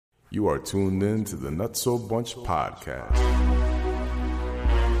You are tuned in to the Nutso Bunch podcast.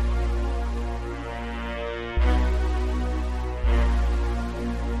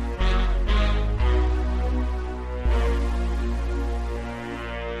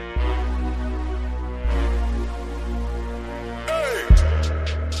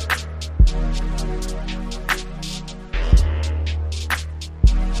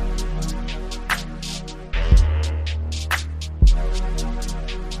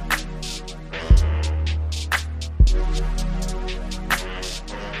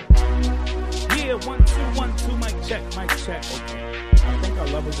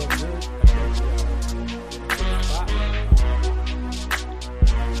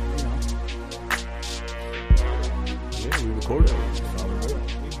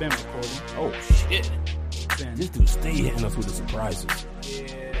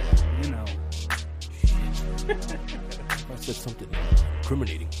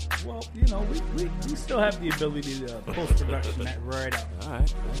 The ability to post-production that right out. All right.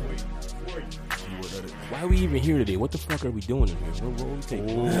 Why are we even here today? What the fuck are we doing in here? What are we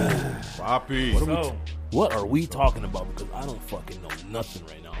taking? Poppy. What are we talking about? Because I don't fucking know nothing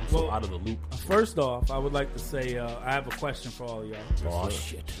right now. I'm so out of the loop. First off, I would like to say I have a question for all of y'all. Oh,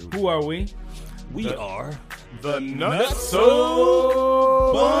 shit. Who are we? We are the Nutso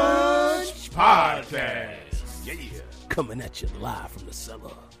Bunch Podcast. Yeah. Coming at you live from the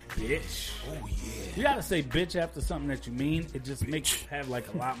cellar. Bitch. Oh, yeah. You gotta say bitch after something that you mean. It just makes it have like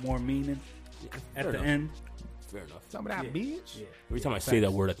a lot more meaning at the end. Fair enough. Some of that bitch. Yeah. Every time I say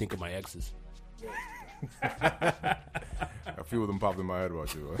that word, I think of my exes. A few of them popped in my head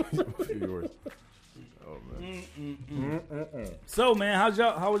about you. A few yours. Oh, man. So, man,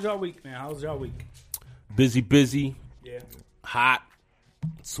 how was y'all week, man? How was y'all week? Busy. Yeah. Hot.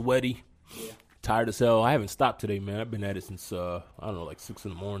 Sweaty. Yeah. Tired as hell. I haven't stopped today, man. I've been at it since, I don't know, like 6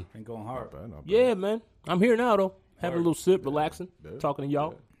 in the morning. Been going hard. Not bad. Yeah, man. I'm here now, though. Having a little sip, relaxing, Yeah. talking to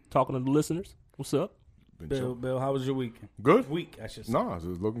y'all, talking to the listeners. What's up? Bill, how was your week? Good? Week, I should say. Nah, it's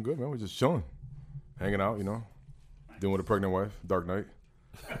looking good, man. We're just chilling. Hanging out, Dealing with a pregnant wife. Dark night.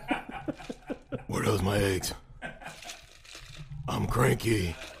 Where those my eggs? I'm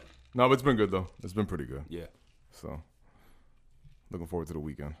cranky. No, but it's been good, though. It's been pretty good. Yeah. So, looking forward to the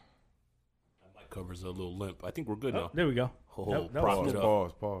weekend. My cover's a little limp. I think we're good now. There we go. Oh, that prop was it smooth.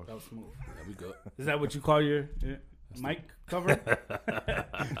 up. Pause. That was smooth. There we go. Is that what you call your mic cover? Is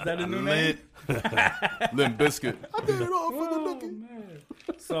that a new name? Limp Biscuit. I did it all for the nookie. Man.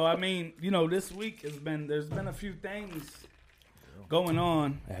 So, I mean, this week there's been a few things going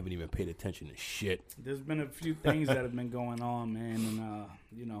on. I haven't even paid attention to shit. There's been a few things that have been going on, man.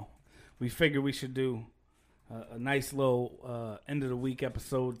 And, we figured we should do a nice little end of the week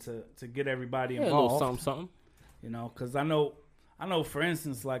episode to get everybody Yeah, a involved. little something. Because I know, for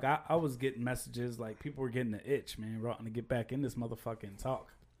instance, like I was getting messages like people were getting the itch, man, wanting to get back in this motherfucking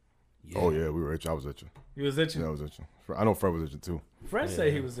talk. Yeah. Oh, yeah, we were itching. I was itching. You was itching? Yeah, I was itching. I know Fred was itching, too, Fred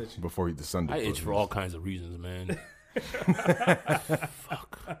said he was itching. before he descended. I itch for all kinds of reasons, man.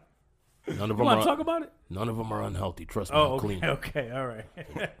 Fuck. None of You them want to are. talk about it? None of them are unhealthy. Trust me, Oh, I'm clean. okay, all right.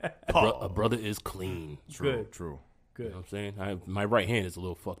 A brother is clean. True. Good. You know what I'm saying? my right hand is a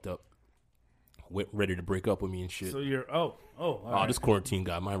little fucked up. Ready to break up with me and shit. So you're all right. This quarantine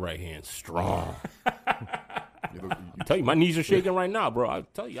got my right hand strong. You look- I tell you, my knees are shaking right now, bro. I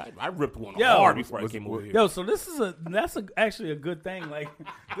tell you, I ripped one Yo, hard before I came over here. Yo, so this is actually a good thing. Like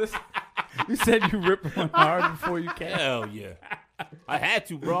this, you said you ripped one hard before you came. Hell yeah. I had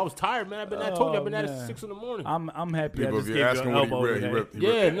to, bro. I was tired, man. I told you I've been at it man. since 6 in the morning. I'm happy. People, I if just you're gave asking you an what he elbow. ripped, he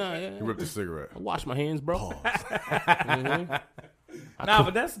ripped Yeah. he ripped a cigarette. I wash my hands, bro. Mhm. Nah,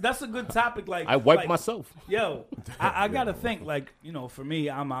 but that's a good topic. Like I wiped like, myself. Yo, I gotta think. Like for me,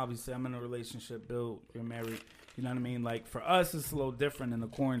 I'm in a relationship. Bill, you're married. You know what I mean? Like for us, it's a little different in the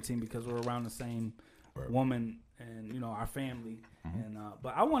quarantine because we're around the same woman and our family. And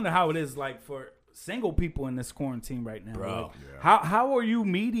but I wonder how it is like for single people in this quarantine right now. Bro. Like, how are you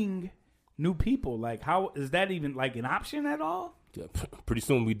meeting new people? Like how is that even like an option at all? Yeah, pretty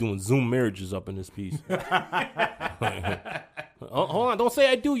soon we doing Zoom marriages up in this piece. Hold on, don't say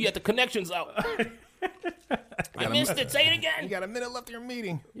I do yet. The connection's out. I missed it. Say it again. You got a minute left of your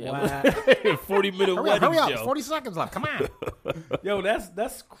meeting. Yeah, Wow. 40-minute wedding Hurry up. show. 40 seconds left. Come on. Yo,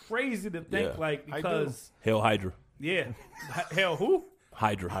 that's crazy to think. Yeah. Like because Hail Hydra. hell who?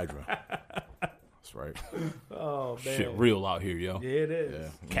 Hydra. That's right. Oh man, Shit real out here, yo. yeah, it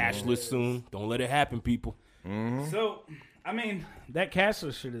is. Cashless soon. Don't let it happen, people. So, I mean, that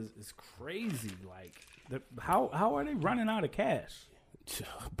cashless shit is crazy. Like, how are they running out of cash?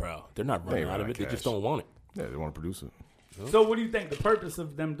 Bro, they're not running out of it. They just don't want it. Yeah, they want to produce it. So what do you think the purpose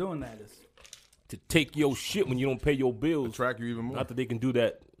of them doing that is? To take your shit when you don't pay your bills. Track you even more. Not that they can do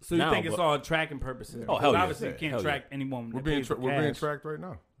that. So you now, think it's all tracking purposes? Oh, hell yeah. Obviously, you can't Hell track anyone. We're being tracked right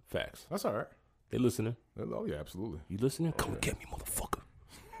now. Facts. That's all right. They listening. Oh yeah, absolutely. You listening? Come get me, motherfucker.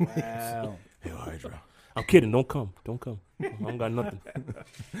 Wow. Hell Hydra. I'm kidding. Don't come. I don't got nothing.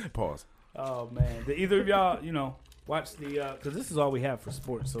 Pause. Oh man, did either of y'all, watch the? Because this is all we have for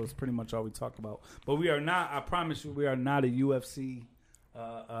sports, so it's pretty much all we talk about. But we are not. I promise you, we are not a UFC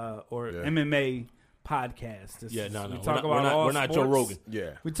or MMA podcast. Yeah, no. We talk about all we're not sports. Joe Rogan.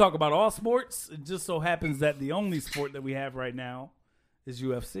 Yeah. We talk about all sports. It just so happens that the only sport that we have right now is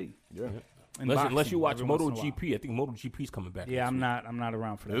UFC. Yeah. And Unless you boxing watch every once in a while. MotoGP, I think MotoGP's coming back. Yeah, next I'm not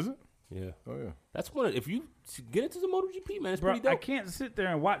around for that. Is it? week. Yeah, Oh yeah. that's one. If you get into the MotoGP, man, it's Bro, pretty dope. I can't sit there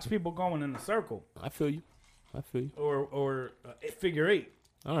and watch people going in a circle I feel you. or figure eight.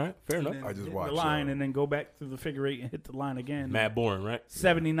 All right, fair enough. And I just hit watched the line and then go back through the figure eight and hit the line again. Mad boring, right?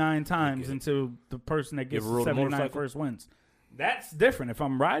 79 times until the person that gets ever rode a 79 motorcycle? first wins. That's different. If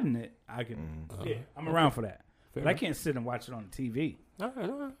I'm riding it, I can. Yeah, I'm around for that. Fair But I enough. can't sit and watch it on TV. All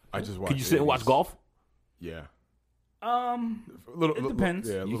right. I just watched. Could you sit and watch golf? Yeah. It depends.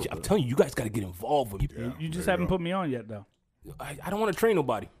 Yeah, a little I'm bit. telling you guys got to get involved with me. Yeah, You just there haven't go. put me on yet, though. I don't want to train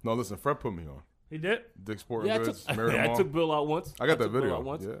nobody. No, listen. Fred put me on. He did. Dick Sporting Yeah, Goods. I Married them all. took Bill out once. I got that took Bill video. out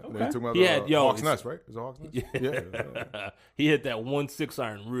once. Yeah. Okay. Then he took me out He had- yo, Hawks it's- Nest, right? Is it Hawks Nest? Yeah. He hit that 1-6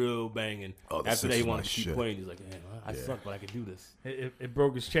 iron real banging. Oh, the After six that, he is wanted my to keep shit. playing. He's like, man, I suck, but I can do this. It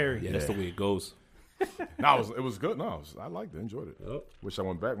broke his cherry. Yeah, that's the way it goes. No, it was good. No, I liked it. Enjoyed it. Yep. Wish I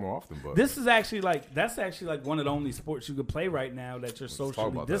went back more often, but This is actually that's like one of the only sports you could play right now that you're socially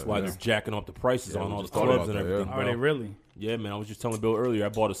about that. distant. Why Yeah. they're jacking up the prices Yeah, on we all the just thought clubs about and that, everything, yeah. bro. Are they really? Yeah, man. I was just telling Bill earlier. I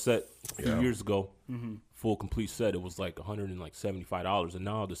bought a set a few Yeah. years ago, full complete set. It was like $175, and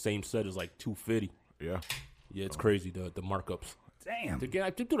now the same set is like $250. yeah. Yeah, it's crazy the markups. Damn. Dude,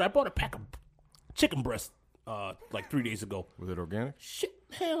 I bought a pack of chicken breast like 3 days ago. Was it organic? Shit,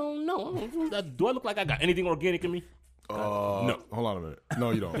 hell no. Do I look like I got anything organic in me? No. Hold on a minute.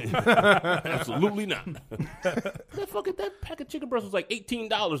 No, you don't. Absolutely not. that pack of chicken breast was like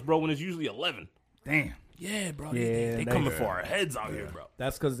 $18, bro, when it's usually $11. Damn. Yeah, bro. Yeah, they they- coming for our heads out here, bro.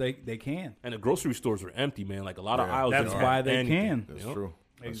 That's because they can. And the grocery stores are empty, man. Like a lot of Yeah, aisles. That's didn't why have they anything, can. That's you know? true.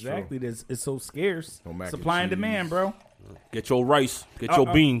 That's Exactly. True. It's so scarce. No mac and Supply and demand, cheese. bro. Get your rice. Get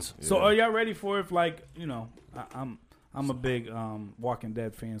your beans. So are y'all ready for if like I'm a big Walking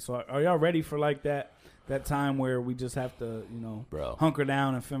Dead fan. So are y'all ready for like that time where we just have to Bro. hunker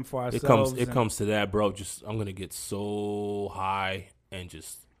down and fend for ourselves? It comes to that, bro. Just I'm gonna get so high and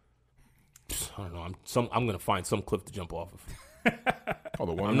just I don't know. I'm gonna find some cliff to jump off of. Oh,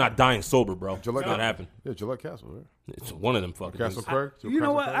 the one. I'm not dying sober, bro. Gillette It's not happen. Yeah, Gillette Castle, right? It's one of them fucking Castle things. Craig. You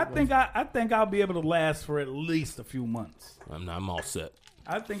know what? I Castle think I'll be able to last for at least a few months. I'm all set.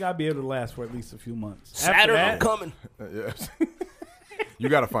 I think I'll be able to last for at least a few months. Saturn, After I'm that, coming. Yeah. You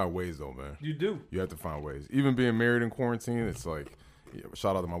got to find ways, though, man. you do. You have to find ways. Even being married in quarantine, it's like,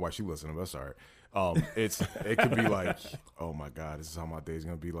 shout out to my wife. She listening, but that's all right. It could be like, oh my God, this is how my day's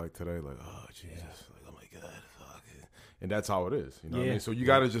gonna be like today. Like, oh Jesus, like, oh my God, fuck it. And that's how it is. You know what I Yeah. mean? So you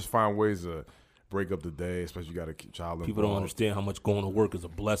got to just find ways to break up the day. Especially you got to keep child involved. People don't understand how much going to work is a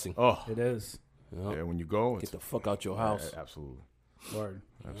blessing. Oh, It is. yeah. When you go, Get it's the fuck out your house. yeah, absolutely, Word.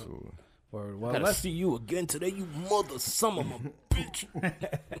 absolutely. Word. Well, Gotta let's see you again today, you mother son of a bitch.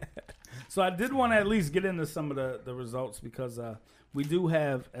 So I did want to at least get into some of the results because we do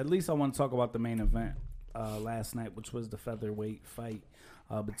have, at least I want to talk about the main event last night, which was the featherweight fight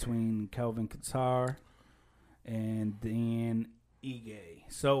between Kelvin Kattar and Dan Ige.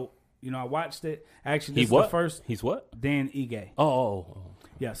 So, I watched it. Actually, this He is what? the first He's what? Dan Ige. Oh.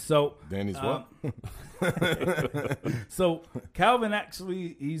 Yeah, so Danny's what? So Calvin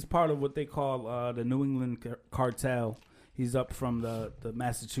actually, he's part of what they call the New England cartel. He's up from the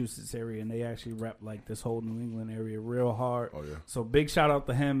Massachusetts area, and they actually rep like this whole New England area real hard. Oh yeah. So big shout out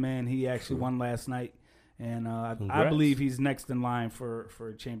to him, man. He actually won last night, and I Congrats. believe he's next in line for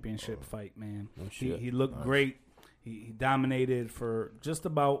a championship fight, man. shit. He looked great. He dominated for just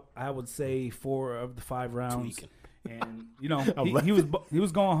about, I would say, 4 of the 5 rounds. Tweaking. And he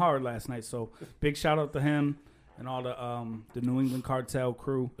was going hard last night. So big shout out to him and all the New England cartel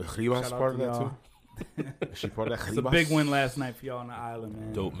crew. Rivas Shout out part of to that y'all. too. Is she part of that? It's a big win last night for y'all on the island,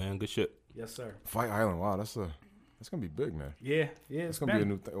 man. Dope, man. Good shit. Yes, sir. Fight Island. Wow, that's gonna be big, man. Yeah, It's gonna be a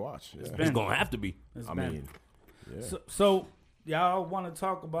new thing. Watch. Yeah. It's gonna have to be. I mean, yeah. So y'all want to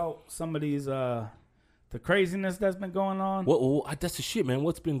talk about some of these the craziness that's been going on. That's the shit, man.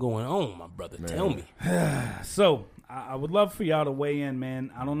 What's been going on, my brother? Man. Tell me. So I would love for y'all to weigh in,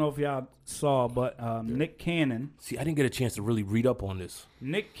 man. I don't know if y'all saw, but Nick Cannon. See, I didn't get a chance to really read up on this.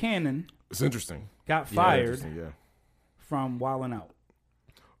 Nick Cannon It's interesting. got fired Interesting, yeah. from Wildin' Out.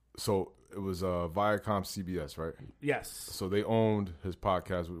 So it was Viacom CBS, right? Yes, So they owned his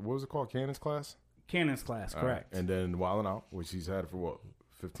podcast. What was it called? Cannon's Class? Cannon's Class, All right. correct. And then Wild 'N Out, which he's had for what,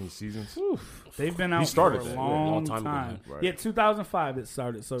 15 seasons? They've been out started for a that, long long time time. ago, man. Right. Yeah, 2005 it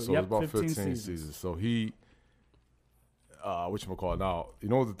started. So, So yep, it's about 15 15 seasons. So he, whatchamacallit, now, you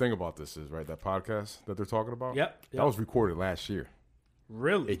know what the thing about this is, right? That podcast that they're talking about? Yep. That was recorded last year.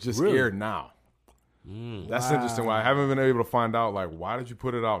 Really? It just Really? aired now. That's interesting. Why I haven't been able to find out, like, why did you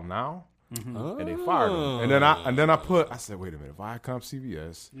put it out now? And they fired him. And then I said, wait a minute, Viacom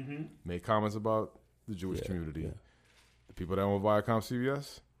CBS made comments about the Jewish community. yeah. The people that own Viacom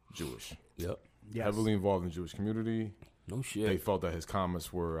CBS, Jewish. Yep. Yes. Heavily involved in the Jewish community. No shit. They felt that his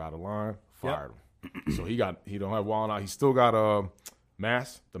comments were out of line, fired him. So he don't have Wild 'N Out. He still got the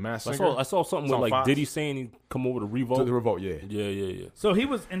Mass singer. I saw something It's with on like Fox. Diddy saying he'd come over to Revolt. To the revolt, yeah. Yeah. So he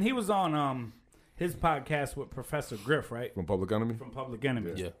was on his podcast with Professor Griff, right? From Public Enemy. From Public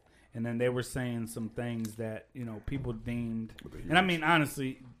Enemy. Yeah. And then they were saying some things that, people deemed, and I mean,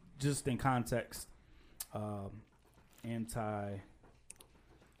 honestly, just in context,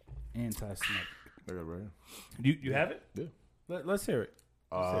 anti-Semitic. I got it right here. You have it? Yeah. Let's hear it.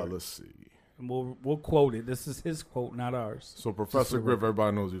 Let's see. And we'll quote it. This is his quote, not ours. So Professor Griff,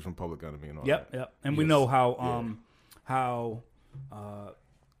 everybody knows he's from Public Enemy and all Yep, that. yep. And we know how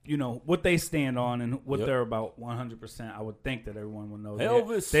what they stand on and what Yep. they're about 100%. I would think that everyone would know.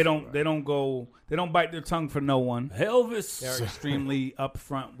 Elvis. They don't bite their tongue for no one. Elvis. They're extremely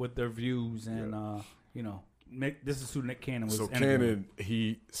upfront with their views, and this is who Nick Cannon was. So interviewing. Cannon,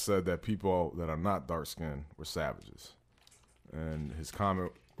 he said that people that are not dark skinned were savages, and his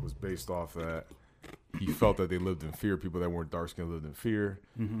comment was based off that he felt that they lived in fear. People that weren't dark skinned lived in fear,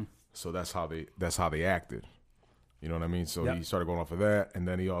 so that's how they acted. You know what I mean? So Yep. he started going off of that, and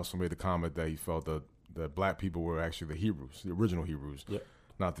then he also made the comment that he felt that black people were actually the Hebrews, the original Hebrews, Yep.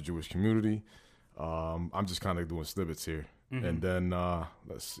 not the Jewish community. I'm just kind of doing snippets here, and then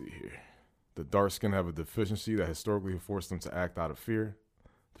let's see here. The dark skin have a deficiency that historically forced them to act out of fear.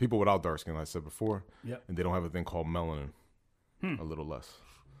 People without dark skin, like I said before, Yep. and they don't have a thing called melanin, a little less.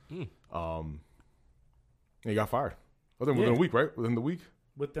 And he got fired. Within a week, right? Within the week.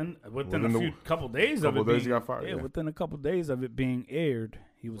 Within Within a the couple days of couple it days being, he got fired, yeah. within a couple days of it being aired,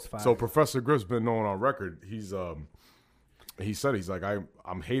 he was fired. So Professor Griff's been known on record. He said he's like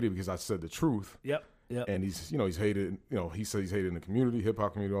I'm hated because I said the truth. Yep. And he's hated. He said he's hated in the community, hip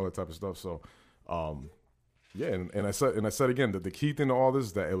hop community, all that type of stuff. So, and I said again that the key thing to all this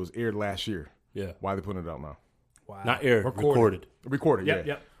is that it was aired last year. Yeah. Why are they putting it out now? Wow. Not aired. Recorded. Recorded, Yep,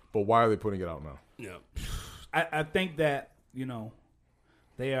 yeah. yep. But why are they putting it out now? Yeah. I think that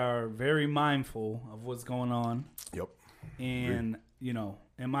they are very mindful of what's going on. Yep. And,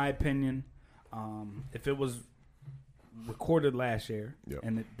 in my opinion, if it was recorded last year Yep.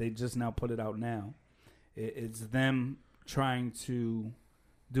 and they just now put it out now, it's them trying to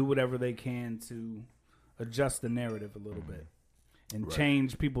do whatever they can to adjust the narrative a little bit and Right.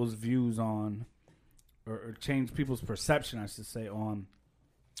 change people's views on, or change people's perception, I should say, on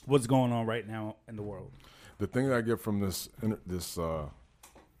what's going on right now in the world. The thing that I get from this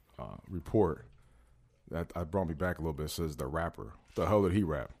report that brought me back a little bit says the rapper. The hell did he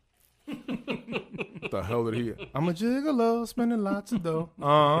rap? The hell did he? I'm a gigolo, spending lots of dough.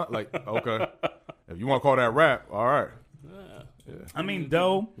 Okay. If you want to call that rap, all right. I mean,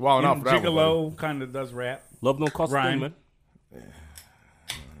 Doe Wildin' out and for that one, Gigolo kind of does rap. Love don't cost a Rhyme. thing, man.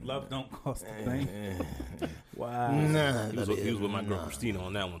 Love don't cost a thing. Wow. He was with my girl Christina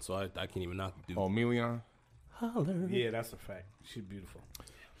on that one, so I can't even knock the dude. Oh, Milion. Yeah, that's a fact. She's beautiful.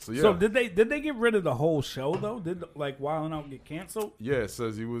 So yeah. So did they get rid of the whole show though? Did Wildin' Out get canceled? Yeah, it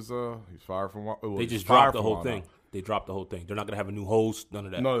says he's fired from. They just dropped the whole thing. They dropped the whole thing. They're not gonna have a new host. None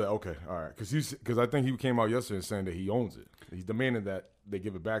of that. No, okay, all right. Because I think he came out yesterday saying that he owns it. He's demanding that they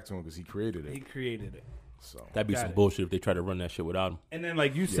give it back to him because he created He it. created it. So That'd be Got some it. bullshit if they try to run that shit without him. And then,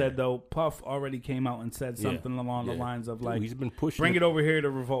 like you said though, Puff already came out and said something along the Yeah. lines of Dude, like, he's been pushing. "Bring it over here to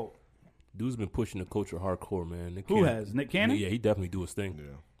revolt." Dude's been pushing the culture hardcore, man. Nick Who Cannon. has? Nick Cannon? Yeah, he definitely do his thing.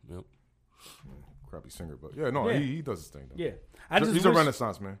 yeah, Yep. crappy singer, but yeah, he does his thing. Though. Yeah, I just He's wish, a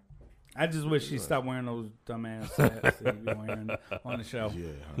renaissance man. I just wish he stopped wearing those dumbass hats that he be wearing on the show.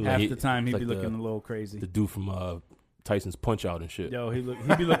 Yeah, Half He- the time he'd like be the- looking a little crazy. The dude from Tyson's Punch Out and shit. Yo, he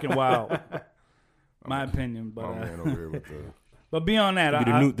be looking wild. My opinion, but my man over here with the. but beyond that,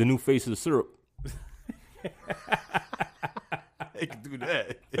 Be the new face of the syrup. They can do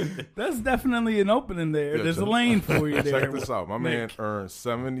that. That's definitely an opening there. Yeah, There's a check- lane for you there. Check this out. My man Nick. earned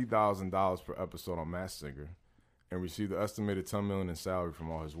 $70,000 per episode on Masked Singer and received an estimated $10 million in salary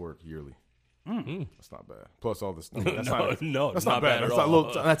from all his work yearly. That's not bad. Plus all this. That's No, no, that's it's not bad at That's all. not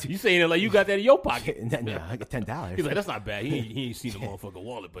little. That's You saying it like you got that in your pocket? no, I got $10. He's like, that's not bad. He ain't seen the motherfucking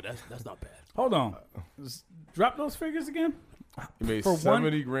wallet, but that's not bad. Hold on. Just drop those figures again. He made For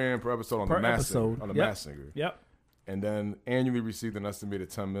 $70,000 per episode on per the Masked Singer. episode. On the Yep. Masked Singer. Yep. And then annually received an estimated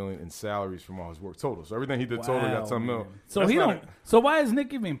 $10 million in salaries from all his work total. So everything he did total, he got $10 million. So That's he not don't. So why is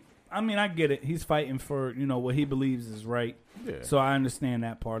Nick even? I mean, I get it. He's fighting for what he believes is right. Yeah. So I understand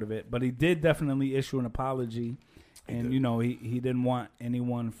that part of it. But he did definitely issue an apology, and he didn't want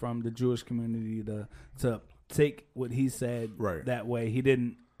anyone from the Jewish community to take what he said Right. that way. He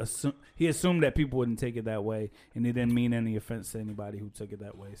didn't assume. He assumed that people wouldn't take it that way, and he didn't mean any offense to anybody who took it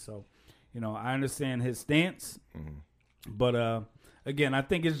that way. So, I understand his stance, but again, I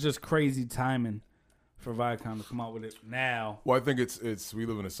think it's just crazy timing for Viacom to come out with it now. Well, I think it's we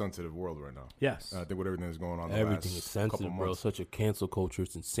live in a sensitive world right now. Yes. And I think with everything that's going on, Everything the is last couple sensitive, bro. months. Such a cancel culture.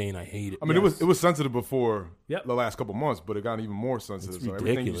 It's insane. I hate it. I mean, it was sensitive before Yep. the last couple months, but it got even more sensitive. It's so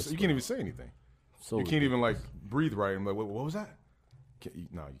everything ridiculous, you bro. can't even say anything. So You can't even like breathe right. I'm like, what was that?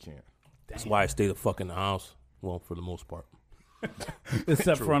 No, you can't. That's why I stay the fuck in the house. Well, for the most part.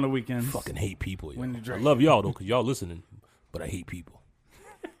 Except for on the weekends. Fucking hate people. When Yo. you I drink. love y'all though, cause y'all listening, but I hate people.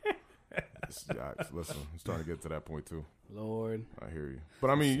 Listen, I'm starting to get to that point too. Lord. I hear you, but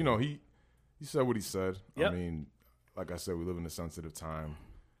I mean, he said what he said. Yep. I mean, like I said, we live in a sensitive time.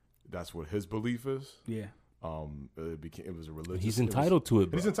 That's what his belief is. Yeah. It was a religious. He's entitled to it,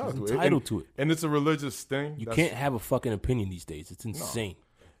 bro. He's entitled to it. Entitled to it. And it's a religious thing. You That's- can't have a fucking opinion these days. It's insane.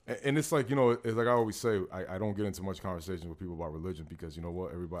 And it's like, it's like I always say, I don't get into much conversation with people about religion because you know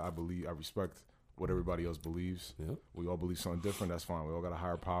what? I respect what everybody else believes. Yeah. We all believe something different. That's fine. We all got a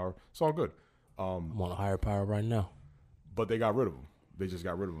higher power. It's all good. I'm on a higher power right now. But they got rid of him. They just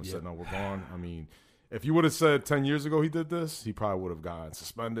got rid of him and said, no, we're gone. I mean, if you would have said 10 years ago he did this, he probably would have gotten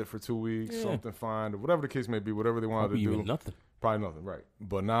suspended for 2 weeks, something fined, or whatever the case may be, whatever they wanted Probably to do. even nothing. Probably nothing, right.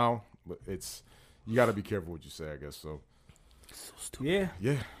 But now, you got to be careful what you say, I guess. So, So stupid.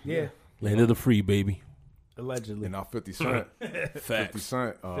 Yeah. Land of the free, baby. Allegedly. and now 50 Cent. 50 Facts.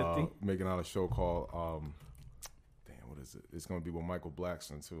 Cent 50? making out a show called what is it? It's gonna be with Michael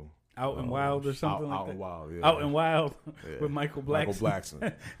Blackson too. Out and Wild or something like Out that. and Wild, yeah. Out and Wild Yeah. with Michael Blackson. Michael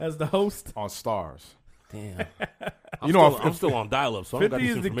Blackson as the host. on Stars. Damn. I'm I'm still on dial-up, so I don't got 50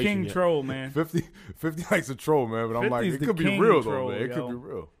 this is the information king yet. troll, man. 50 likes a troll, man, but I'm like, 50's it the could be king real troll, though, man. It yo. could be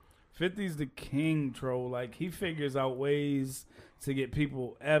real. 50's the king troll. Like, he figures out ways to get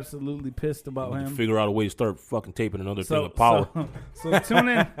people absolutely pissed about We need to him. figure out a way to start fucking taping another thing of power. So tune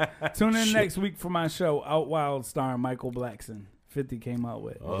in next week for my show, Out Wild, starring Michael Blackson. 50 came out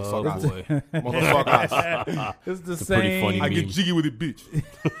with. Oh Motherfuckers. boy. Motherfuckers. It's the It's a pretty same. funny I get meme. jiggy with the bitch.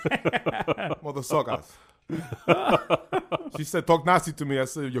 Motherfuckers. She said, talk nasty to me. I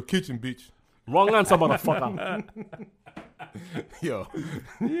said, your kitchen, bitch. Wrong answer, motherfucker. Yo.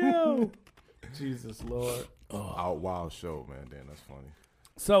 Yo. Jesus Lord. Out Wild show, man. Damn, that's funny.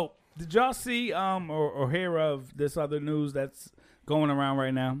 So, did y'all see or hear of this other news that's going around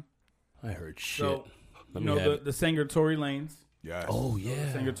right now? I heard shit. So, Let you me know have it. the singer Tory Lanez. Yes. Oh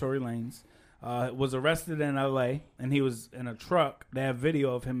yeah. Singer Tory Lanez was arrested in L.A. and he was in a truck. They have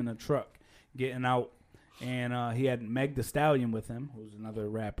video of him in a truck getting out, and he had Meg Thee Stallion with him, who's another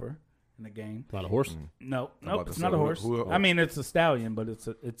rapper in the game. Not a horse. No, about nope, to it's say, not a who- horse. who- I mean, it's a stallion, but it's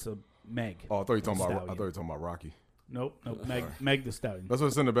a Meg. Oh, I thought you were talking about. I Stallion. thought you were talking about Rocky. Nope, Meg Thee Stallion. That's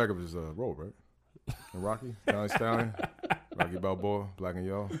what's in the back of his robe, right? And Rocky, Johnny Stallion, Rocky Balboa, black and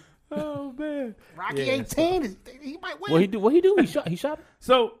yellow. Oh man, Rocky Yeah, 18, he might win. What he do? What he do? He shot.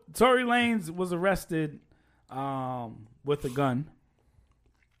 So Tory Lanez was arrested with a gun,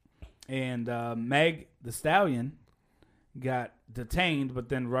 and Meg Thee Stallion got detained, but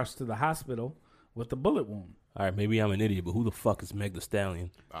then rushed to the hospital with a bullet wound. All right, maybe I'm an idiot, but who the fuck is Meg Thee Stallion?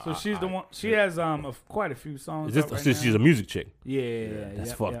 So she's the one. She has quite a few songs. Is this out right since now. she's a music chick? Yeah, That's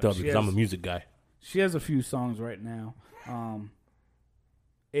yep, fucked yep. up She because I'm a has- music guy. She has a few songs right now,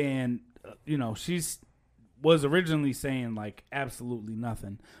 and she's was originally saying like absolutely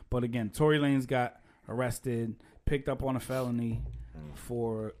nothing, but again, Tory Lanez got arrested, picked up on a felony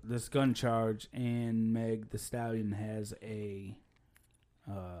for this gun charge, and Meg Thee Stallion has a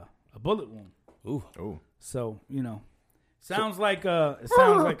bullet wound. Ooh. Oh, So sounds like a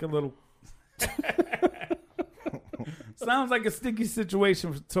little. Sounds like a sticky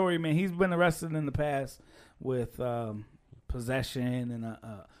situation for Tory, man. He's been arrested in the past with possession and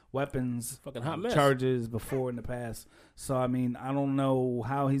weapons Fucking hot mess. charges before in the past. So I mean, I don't know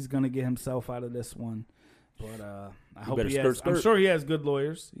how he's gonna get himself out of this one, but I hope he has. I'm sure he has good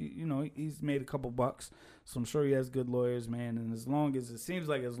lawyers. You know, he's made a couple bucks, so I'm sure he has good lawyers, man. And as long as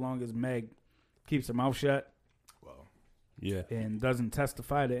as long as Meg keeps her mouth shut, Yeah. and doesn't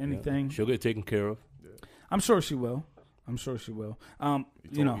testify to anything, She'll get taken care of. I'm sure she will. I'm sure she will.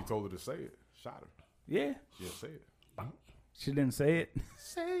 You know, he told her to say it. Shot her. yeah, She'll say it. she didn't say it.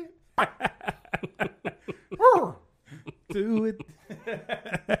 Say it. Do it.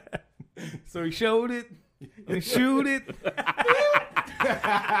 So he showed it and shoot it.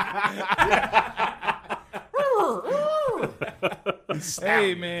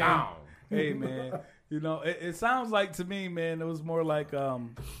 Hey man. Down. Hey man. You know, it sounds like to me, man, it was more like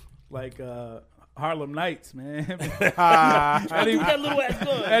Harlem Nights, man. Eddie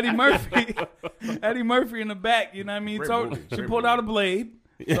Murphy. Eddie Murphy in the back, you know what I mean? Great So movie, she great pulled movie. out a blade.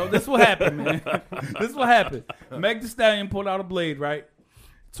 So this what happened, man. This what happened. Meg Thee Stallion pulled out a blade, right?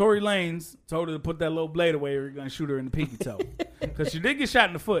 Tory Lanez told her to put that little blade away or you're going to shoot her in the pinky toe. Because she did get shot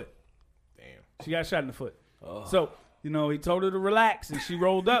in the foot. Damn. She got shot in the foot. So, you know, he told her to relax, and she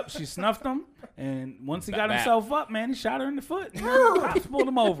rolled up. She snuffed him, and once he got himself up, man, he shot her in the foot. And the cops pulled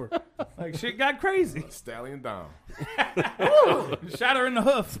him over. Like, shit got crazy. Stallion down. Shot her in the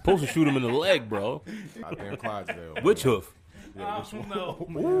hoof. Supposed to shoot him in the leg, bro. Goddamn Clydesdale. Which hoof? I don't know,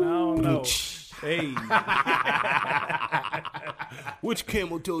 man. I don't know. Hey. Which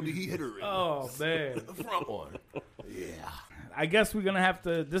camel toe did he hit her in? Oh, man. The front one. Yeah. I guess we're going to have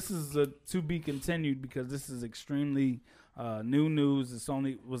to, this is to be continued because this is extremely new news. It's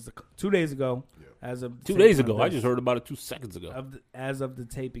was 2 days ago. As of 2 days ago. I just heard about it 2 seconds ago. As of the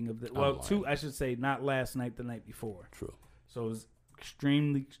taping of the, I should say not last night, the night before. True. So it's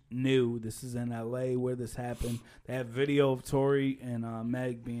extremely new. This is in L.A. where this happened. They have video of Tory and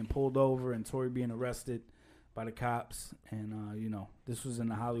Meg being pulled over and Tory being arrested by the cops. And, you know, this was in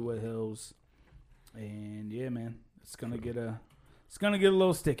the Hollywood Hills. And, yeah, man, it's going to get a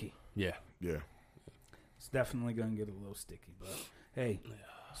little sticky. Yeah. Yeah. It's definitely going to get a little sticky. But, hey,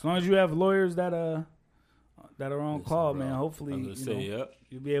 as long as you have lawyers that are on call, man, hopefully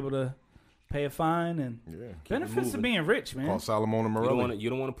you'll be able to pay a fine and benefits of being rich, man. Call Salomon and Morelli. You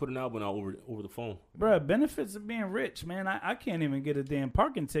don't want to put an album out over the phone. Bruh, benefits of being rich, man. I can't even get a damn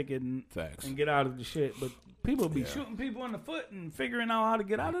parking ticket and get out of the shit. But people be shooting people in the foot and figuring out how to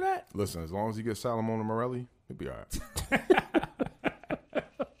get out of that. Listen, as long as you get Salomon and Morelli, you'll be all right.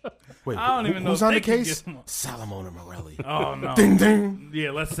 Wait, I don't even know who's if on they the can case? get them. Salomon and Morelli. Oh, no. Ding, ding.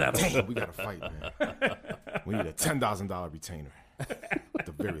 Yeah, let's settle. Damn, we got to fight, man. We need a $10,000 retainer at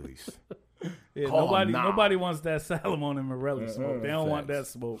the very least. Yeah, Call him now. nobody wants that Salomon and Morelli smoke. They don't want that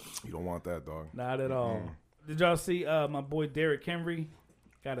smoke. You don't want that, dog. Not at all. Did y'all see my boy Derrick Henry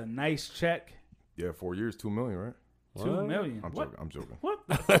got a nice check? Yeah, 4 years, $2 million, right? $2 million. I'm What? joking. I'm joking.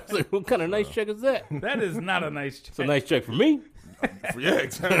 What? What kind of nice check is that? That is not a nice check. It's a nice check for me. Yeah,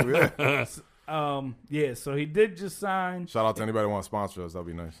 exactly. Yeah. Yeah, so he did just sign. Shout out to anybody who wants to sponsor us. That'd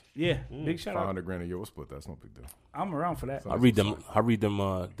be nice. Yeah, big shout out. $500,000 a year. We'll split that. It's no big deal. I'm around for that. I read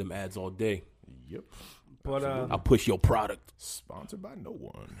them ads all day. Yep. But I'll push your product. Sponsored by no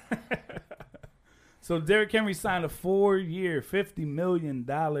one. so Derrick Henry signed a 4-year, $50 million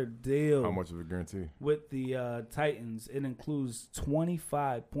deal. How much of a guarantee? With the Titans? It includes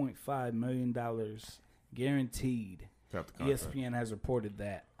 $25.5 million guaranteed. ESPN has reported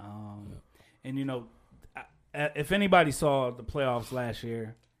that. And, you know, if anybody saw the playoffs last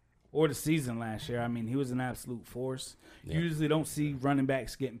year or the season last year, I mean, he was an absolute force. Yeah. You usually don't see running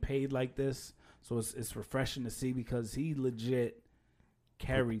backs getting paid like this. So it's refreshing to see because he legit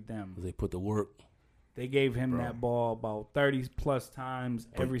carried them. They put the work. They gave him that ball about 30-plus times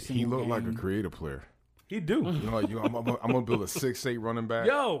every single game. He looked like a creative player. He do. You know, like, I'm going to build a 6'8" running back.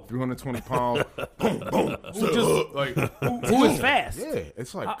 Yo. 320 pounds. Boom, boom. Who is fast. Yeah,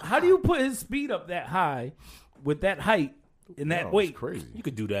 it's like. How do you put his speed up that high with that height and that weight? It's crazy. You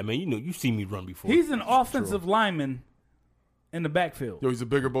could do that, man. You know, you see me run before. He's an offensive lineman in the backfield. Yo, he's a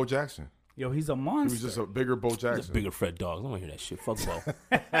bigger Bo Jackson. Yo, he's a He monster. was just a bigger Bo He's Jackson. a bigger Fred dog. I don't want to hear that shit. Fuck Bo.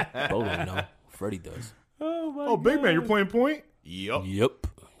 Bo don't know. Freddie does. Oh, my God. Big man, you're playing point? Yup. Yep.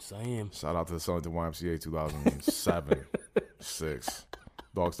 Yes, I am. Shout out to the Sons of YMCA 2007, 6.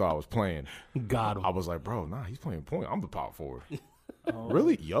 Dog star was playing. Got him. I was like, bro, nah, he's playing point. I'm the power forward.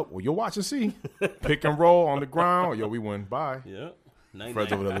 Really? Yup. Well, you'll watch and see. Pick and roll on the ground. Yo, we win. Bye. Yeah.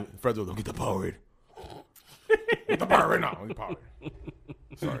 Fred's over there. Get the Powerade. Get the Powerade now. Get the Powerade.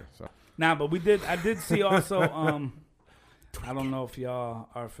 Sorry. Nah, but I did see also, I don't know if y'all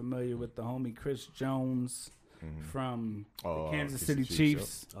are familiar with the homie Chris Jones. from the Oh, Kansas Kansas City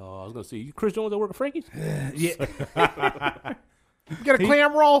Chiefs, Chiefs. I was gonna say Chris Jones that work at Frankie's. Yeah, Get a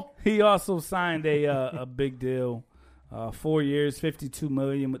clam roll. he also signed a big deal, 4 years, $52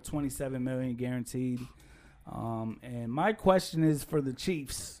 million with $27 million guaranteed. And my question is for the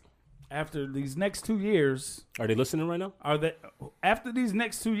Chiefs, after these next 2 years, Are they listening right now? after these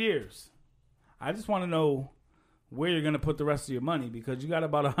next 2 years, I just want to know where you're going to put the rest of your money, because you got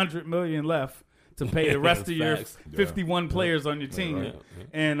about $100 million left to pay the rest of your Facts. 51 players on your team. right.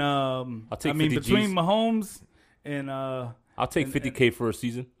 And I'll take I mean, 50 between Gs. Mahomes and I'll take $50K for a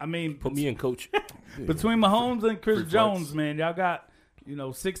season. I mean, Put me in, coach. between Mahomes and Chris Free Jones, flights. man, y'all got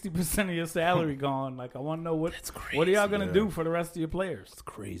 60% of your salary gone. Like, I want to know what are y'all gonna Yeah. do for the rest of your players? It's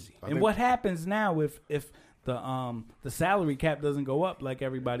crazy. And what happens now if the salary cap doesn't go up like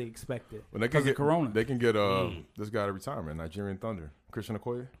everybody expected When they because can of get Corona? they can get this guy to retirement, Nigerian Thunder, Christian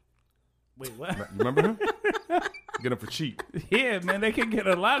Okoye. Wait, what? You remember him? Get him for cheap, Yeah, man, they can get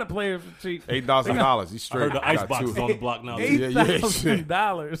a lot of players for cheap. $8,000. He's I straight. heard the ice Got box two. is on the block now. Yeah, yeah,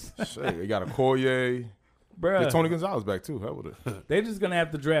 $8,000, Shit, they got Okoye. bro. Get Tony Gonzalez back too. Hell with it. They're just gonna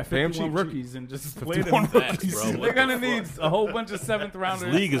have to draft Damn 51 cheap, rookies and just play 51 them. Facts, bro. They're What gonna the need a whole bunch of seventh This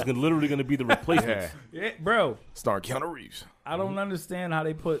rounders. league is literally going to be the replacement. Yeah, Yeah, bro. start Keanu Reeves. I don't understand how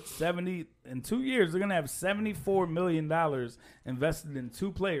they put 70 in 2 years. They're gonna have $74 million invested in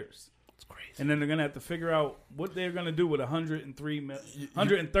 2 players, It's crazy. and then they're gonna have to figure out what they're gonna do with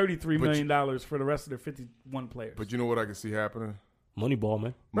 $133 million dollars for the rest of their 51 players. But you know what I can see happening? Moneyball,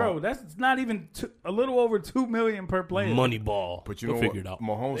 man. Bro, that's not even a little over $2 million per player. Moneyball. But you We'll know figure what? it out.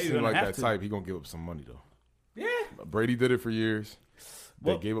 Mahomes They seemed gonna like have that to. type. He gonna give up some money though. Yeah, Brady did it for years.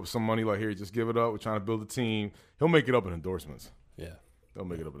 They Well- gave up some money. Like, here, just give it up. We're trying to build a team. He'll make it up in endorsements. Yeah. They'll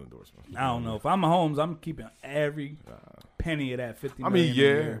make it up in endorsements. I don't know. If I'm Mahomes, I'm keeping every penny of that 50 I million mean, a yeah,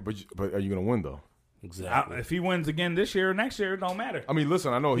 year. but are you gonna win though? Exactly. If he wins again this year or next year, it don't matter. I mean,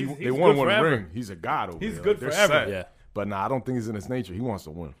 listen, I know He's they good won one forever. ring. He's a god over He's there. good They're forever. set. Yeah. But nah, I don't think it's in his nature. He wants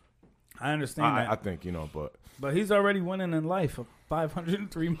to win. I understand that. I think, but But he's already winning in life of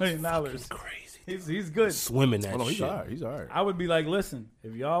 $503 million. Crazy. He's good. Swimming that oh no, he's shit. all right. He's all right. I would be like, listen,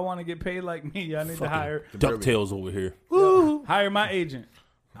 if y'all want to get paid like me, y'all need to hire DuckTales over here. hire my agent.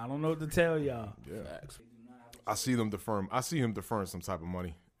 I don't know what to tell y'all. I see them deferring. I see him deferring some type of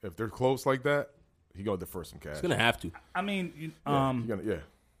money. If they're close like that, he gonna defer some cash. It's going to have to. I mean, He gonna,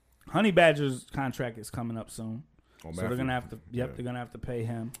 Honey Badger's contract is coming up soon, Oh, so they're gonna have to. They're gonna have to pay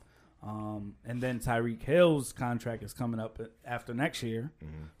him. And then Tyreek Hill's contract is coming up after next year,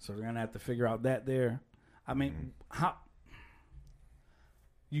 so they're gonna have to figure out that there. I mean, how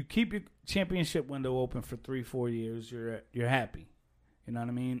you keep your championship window open for 3-4 years, you're happy. You know what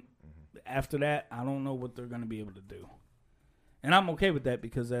I mean? After that, I don't know what they're gonna be able to do. And I'm okay with that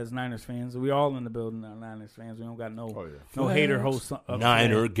because as Niners fans, we all in the building are Niners fans. We don't got no hater host up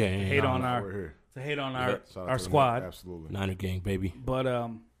Niner there gang. hate on we're here. to hate on Shout out our to the squad. Knicks. Absolutely. Niner gang, baby. But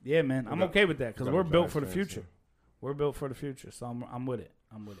yeah, man, I'm got- okay with that because got we're built Giants for the fans, future. too. We're built for the future, so I'm with it.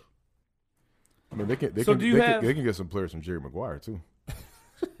 I'm with it. I mean, they can. So do you have- They can get some players from Jerry Maguire too.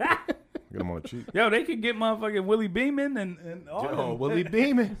 Get them on the cheap. Yo, they could get motherfucking Willie Beeman and all them. Willie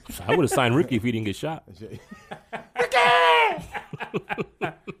Beeman. I would have signed Ricky if he didn't get shot.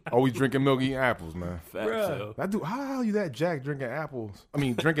 Always drinking milk, eating apples, man. Bruh. That dude, how are you that Jack drinking apples? I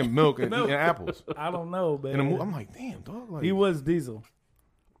mean, drinking milk and eating apples. I don't know, In a man. I'm like, damn, dog. Like, He was Diesel,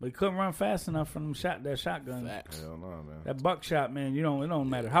 but he couldn't run fast enough from that shotgun. hell no, man. That buckshot, man. It don't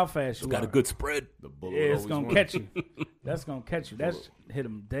matter how fast you Got are. a good spread. The bullet Yeah, it's always gonna wins. catch you. That's gonna catch you. That's hit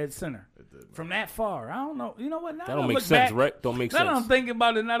him dead center from that far. I don't know. You know what? Now That I don't make look sense, back, right? Don't make Now that I'm sense. thinking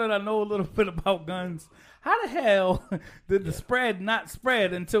about it, now that I know a little bit about guns, how the hell did the spread not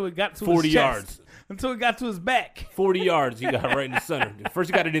spread until it got to 40 his chest? yards. Until it got to his back. 40 yards, he got right in the center. First,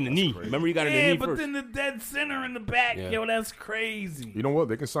 he got it in the knee. Remember, he got it in the Yeah, knee but first. then the dead center in the back. Yeah. Yo, that's crazy. You know what?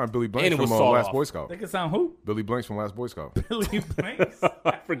 They can sign Billy And Blanks it was from sawed Last off. Boy Scout. They can sound who? Billy Blanks from Last Boy Scout. Billy Blanks.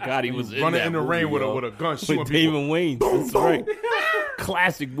 I forgot he was Running that in the movie, rain with yo. a gun shooting With people. Damon Wayans. That's right.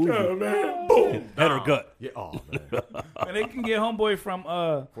 Classic movie. Head or gut. Yeah, oh man. And they can get homeboy from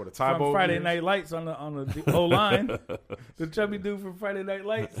For the Tybo from Friday years. Night Lights on the O line. The chubby dude from Friday Night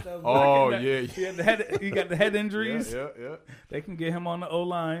Lights. that was Oh, back in yeah. he got the head Yeah, injuries. yeah. They can get him on the O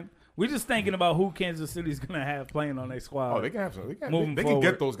line. We're just thinking about who Kansas City's gonna have playing on their squad. Oh, they can have some. They can Moving get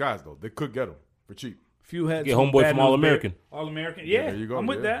forward. those guys though. They could get them for cheap. Few had Get some homeboy bad from news All-American. All American. Yeah, there you go. I'm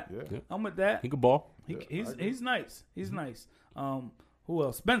with Yeah, that. yeah. I'm with that. He could ball. He's nice. He's nice. Who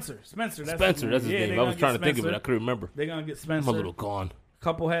else? Spencer. That's Spencer, that's his Yeah, they name. I gonna was get trying to think of it. Spencer. I couldn't remember. They're gonna get I'm Spencer. a little gone.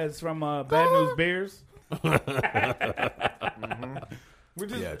 Couple heads from Bad News Bears. We're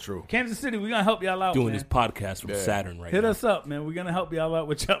just, Yeah, true. Kansas City, we're gonna help y'all out. Doing man. this podcast from Saturn right Hit now. us up, man. We're gonna help y'all out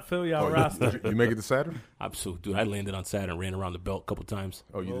with y'all fill y'all Oh, roster. you make it to Saturn? Absolutely, dude. I landed on Saturn, ran around the belt a couple times.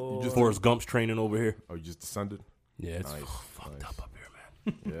 Oh, you just Forrest Gump's training over here. oh you just descended? Yeah, it's Nice, fucked nice. up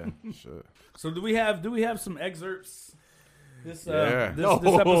here, man. Yeah, shit. So do we have some excerpts? This Yeah. this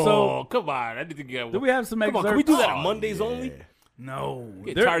episode. Come on. I need to get. Do we have some Come excerpts? on, can we do that on Mondays only? No.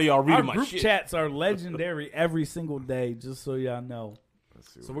 Get tired of y'all reading our my group shit. chats are legendary every single day, just so y'all know.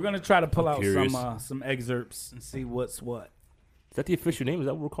 Let's see So what we're gonna try to pull out curious. some excerpts and see what's what. Is that the official name? Is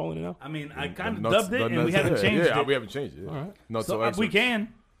that what we're calling it now? I mean, I kind of Nuts- dubbed it the and we nuts- haven't changed yeah, it. we haven't changed it. All right. Nuts So or we excerpts. can.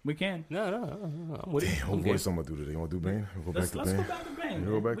 No. I'm with it. What Okay. voice I'm gonna do today? You want to do Bane? We'll go back Let's to go Bane. back to Bane. You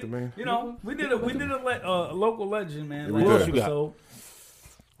go back to Bane? You know, we did a local legend, man. Yeah, we last did. You got- episode.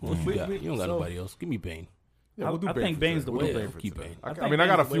 What you We- got? we- You don't got so- nobody else. Give me Bane. Yeah, we'll do I Bane think for Bane's today. the We'll do wave. Yeah, for keep today. Bane. I I think mean, I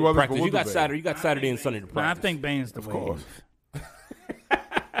got a Bane's few the others, Practice. but we'll You got do Bane. Saturday. You got Saturday and Sunday to Man, I practice. think Bane's the Of wave. course.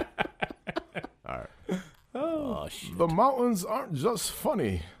 All right. Oh shit. The mountains aren't just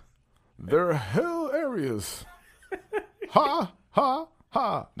funny; they're hill areas. Ha ha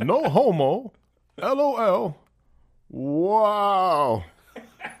ha! No homo. LOL. Wow.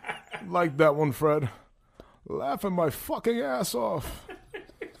 Like that one, Fred. Laughing my fucking ass off.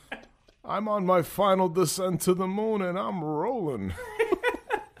 I'm on my final descent to the moon and I'm rolling.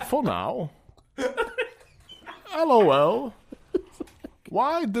 For now. LOL.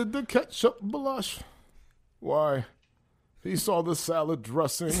 Why did the ketchup blush? Why? He saw the salad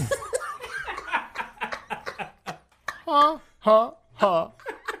dressing. Ha ha ha.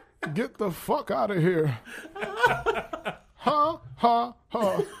 Get the fuck out of here. Ha ha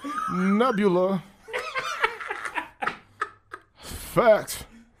ha. Nebula. Fact.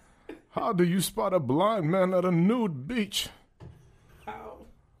 How do you spot a blind man at a nude beach? How?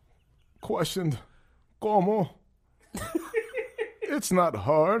 Questioned. Como? It's not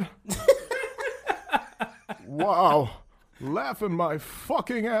hard. Wow. Laughing my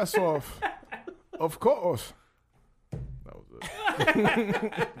fucking ass off. Of course. That was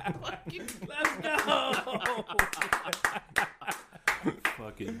it. Let's go.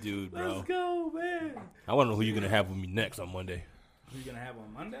 Fucking dude, bro. Let's go, man. I want to know who you're gonna have with me next on Monday. Who you gonna have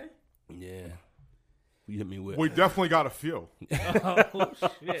on Monday? Yeah. Who you hit me with? We definitely got a few. Oh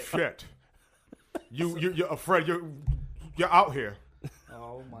shit. Shit. You're Fred, you're out here.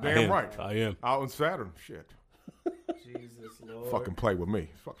 Oh my Damn right. I am. Out in Saturn. Shit. Jesus Lord. Fucking play with me.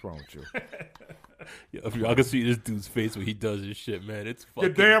 What's wrong with you? Yeah, if y'all can see this dude's face when he does this shit, man, it's You're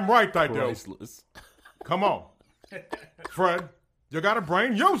fucking damn right I do. priceless. Come on. Fred, you got a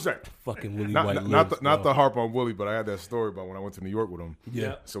brain? Use it. Fucking Willie Not, White not, lives, not bro. the harp on Willie, but I had that story about when I went to New York with him.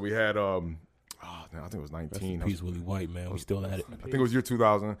 Yeah. So we had, I think it was Rest 19. in peace, Willie White, man. We still at it. I think it was year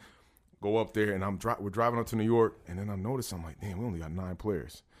 2000. Go up there, and we're driving up to New York, and then I noticed, I'm like, damn, we only got 9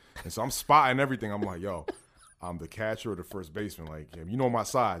 players. And so I'm spotting everything. I'm like, yo, I'm the catcher or the first baseman. Like, yeah, you know my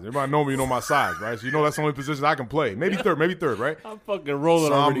size. Everybody know me, you know my size, right? So you know that's the only position I can play. Maybe third, right? I'm fucking rolling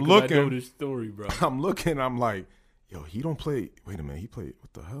So I'm already 'cause I know looking. this story, bro. I'm looking, I'm like, yo, he don't play. Wait a minute, he played.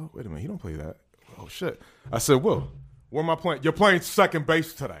 What the hell? Wait a minute, he don't play that. Oh, shit. I said, Will, where am I playing? You're playing second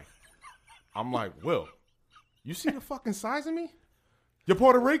base today. I'm like, Will, you see the fucking size of me? You're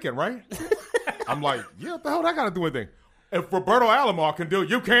Puerto Rican, right? I'm like, yeah, what the hell that got to do with anything? If Roberto Alomar can do it,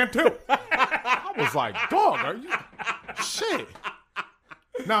 you can too. I was like, dog, are you? Shit.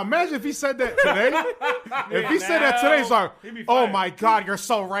 Now imagine if he said that today. If he said that today, it's like, Oh my God, you're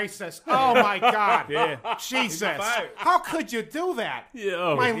so racist. Oh my God. Yeah. Jesus. fired. How could you do that?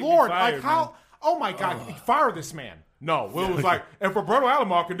 Yeah. My be Lord. fired, Like how? Oh my God. Fire this man. no. Will was like, if Roberto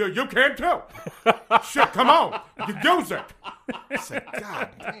Alomar can do it, you can too. Shit, come on. You use it. I said, God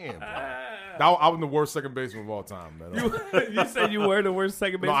damn, bro. I was the worst second baseman of all time, man. You said you were the worst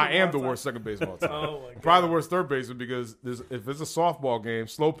second No, baseman. I am of the all time? worst second baseman of all time. Oh, my God. Probably the worst third baseman because if it's a softball game,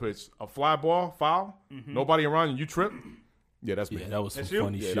 slow pitch, a fly ball, foul, nobody around you trip. Yeah, that's me. Yeah, that was some That's you?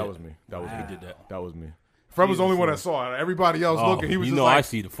 funny Yeah, shit. that was me. That was me. Did that. That was me. Fred was the only one that saw it. Everybody else Oh, looking, he was you just know like, I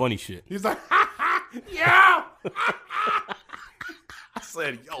see the funny shit. he's like, yeah. I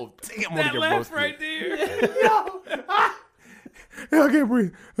said, yo, damn, I'm That gonna get laugh roasted. right there. Yeah, I can't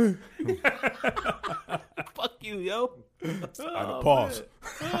breathe. Fuck you, yo. I had to pause.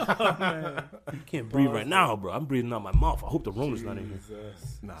 I can't breathe right now, bro. I'm breathing out my mouth. I hope the Rona's not in here.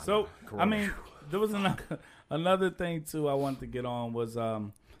 So I mean, there was another thing too. I wanted to get on was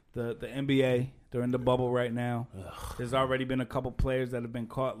the NBA. They're in the bubble right now. There's already been a couple players that have been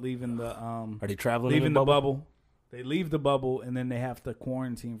caught leaving the Are they traveling? leaving in the bubble. They leave the bubble and then they have to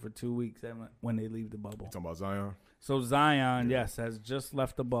quarantine for 2 weeks when they leave the bubble. Talking about Zion. So Zion, yes, has just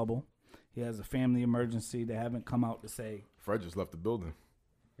left the bubble. He has a family emergency. They haven't come out to say. Fred just left the building.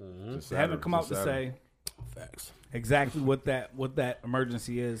 They haven't come out to say Facts. exactly what that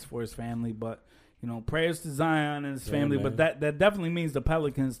emergency is for his family, but prayers to Zion and his family. man. But that definitely means the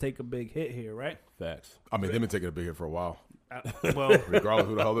Pelicans take a big hit here, right? Facts. I mean, they've been taking a big hit for a while. Well, Regardless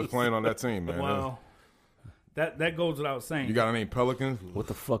who the hell is playing on that team, man. well, that goes without saying. You got a name Pelicans? What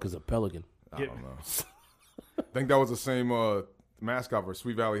the fuck is a pelican? I don't know. I think that was the same mascot for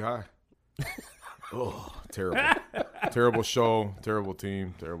Sweet Valley High. Oh, terrible. Terrible show, terrible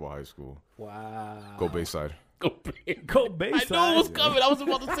team, terrible high school. Wow. Go Bayside. Go Bayside. I knew it was coming. I was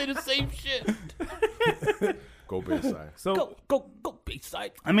about to say the same shit. Go Bayside. So Go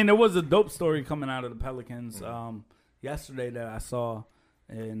Bayside. I mean, there was a dope story coming out of the Pelicans yesterday that I saw,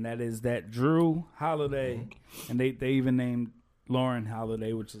 and that is that Drew Holiday, and they even named Lauren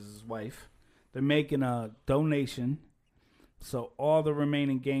Holiday, which is his wife. They're making a donation, so all the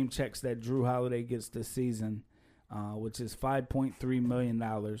remaining game checks that Drew Holiday gets this season, which is $5.3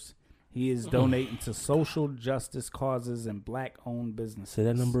 million, he is donating to social justice causes and black-owned businesses. Say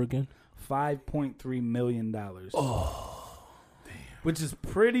that number again. $5.3 million. Oh, damn. Which is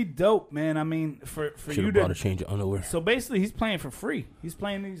pretty dope, man. I mean, for you Should have brought a change of underwear. So basically, he's playing for free. He's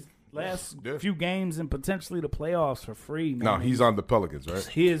playing these last few games and potentially the playoffs for free. Man. No, he's on the Pelicans, right?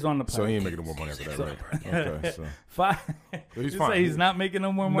 He is on the Pelicans. So he ain't making no more money after that, right? Okay, so. He's fine. Say he's not making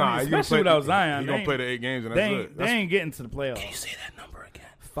no more money, Nah, especially without Zion. He's going to play the 8 games and that's it. They ain't getting to the playoffs. Can you say that number again?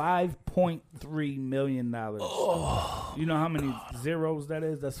 $5.3 million. Oh, you know how many zeros that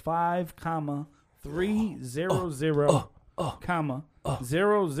is? That's 5, 300, comma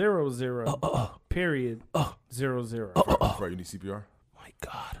 000 period 00. Right, you need CPR? My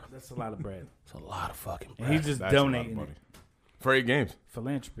God, That's a lot of bread. it's a lot of fucking. And he's just That's a lot of donating money. it. For 8 games.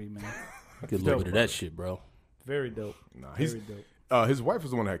 Philanthropy, man. Get a little bit of that shit, bro. Very dope. Nah, Very dope. his wife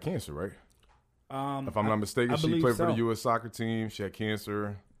was the one that had cancer, right? If I'm not mistaken, I she believe played for so. the U.S. soccer team. She had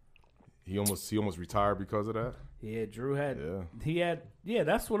cancer. He almost retired because of that. Yeah, Drew had. Yeah. He had. Yeah,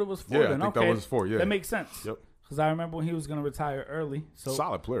 that's what it was for. Yeah, I then. think Okay. that was for. Yeah, That makes sense. Yep. Because I remember when he was going to retire early. So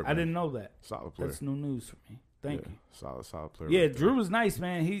Solid player. I Man. didn't know that. Solid player. That's new news for me. Thank you. Solid player. Yeah, right Drew was nice,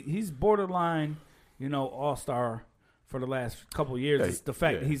 man. He's borderline, all-star for the last couple years. Yeah, It's the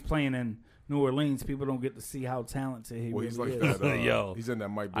fact yeah. that he's playing in New Orleans. People don't get to see how talented he Well, really he's like is. that. Yo, he's in that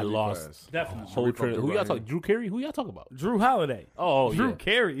Mike I Bibby lost. class. Definitely. Whole we train. fucked Who up y'all right talking? Drew Carey? Who y'all talking about? Drew Holiday. Oh, Drew yeah.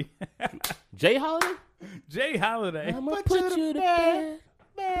 Carey. Jay Holiday. Jay Holiday. I'ma put you to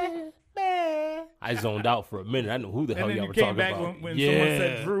bed. I zoned out for a minute. I know who the hell And then y'all you were came talking back about. when someone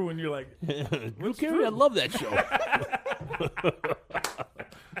said Drew, and you're like, Drew Carey. I love that show.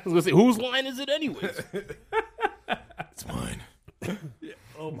 I was gonna say, whose line is it anyways? It's mine.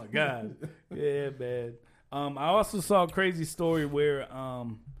 oh my God. Yeah, man. I also saw a crazy story where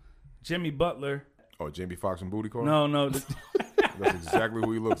Jimmy Butler. Oh, Jamie Foxx and Booty Call? No. That's exactly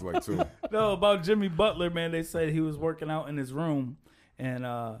who he looks like, too. No, about Jimmy Butler, man. They said he was working out in his room, and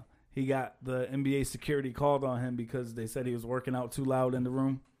he got the NBA security called on him because they said he was working out too loud in the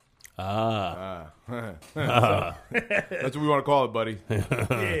room. That's what we want to call it, buddy.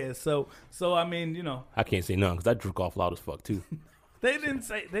 Yeah, so I mean, I can't say none because I jerk off loud as fuck too. they didn't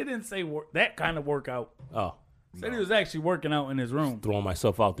say that kind of workout. Oh, Said he was actually working out in his room. throwing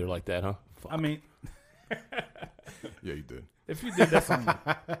myself out there like that, huh? Fuck. I mean, Yeah, you did. if you did, that's on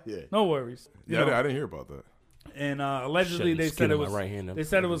you. Yeah. No worries. You Yeah, know, I didn't hear about that. And allegedly, Shedding they skin said it on my was right hand. they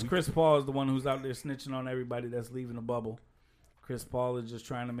said it was Chris Paul is the one who's out there snitching on everybody that's leaving the bubble. Chris Paul is just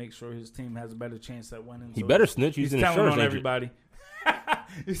trying to make sure his team has a better chance at winning. He so better snitch. He's an telling insurance on agent. everybody.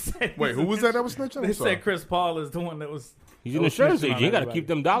 He said Wait, who was that was snitching? They I'm sorry. said Chris Paul is the one that was. He's that an was insurance snitching on agent. You got to everybody. keep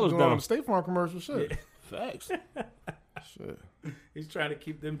them dollars Doing all down. them State Farm commercial shit. Facts. Shit. He's trying to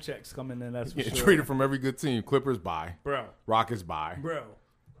keep them checks coming in. That's for Getting sure. traded from every good team. Clippers buy. Bro, Rockets buy. bro.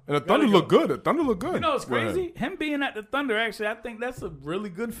 And the Thunder go. look good. The Thunder look good. You know what's Go ahead. crazy? Him being at the Thunder, actually, I think that's a really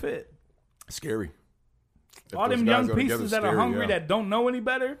good fit. Scary. If All those them guys young go together, pieces that are scary, hungry yeah. that don't know any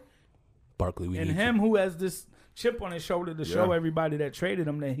better, Barkley, we and need him you. who has this chip on his shoulder to show Yeah. everybody that traded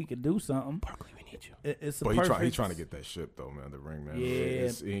him that he could do something. Barkley, we need you. It's a But perfect. he's trying to get that ship though, man. The ring, man. Yeah.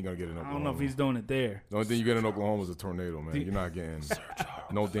 He ain't gonna get it in I Oklahoma. don't know if he's doing it there. The only thing you get in Oklahoma is a tornado, man. You're not getting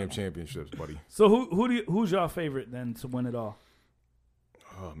no damn championships, buddy. So who's your favorite then to win it all?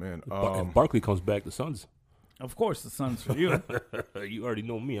 Oh man. If Barkley comes back, the Suns. Of course, the Suns for you. You already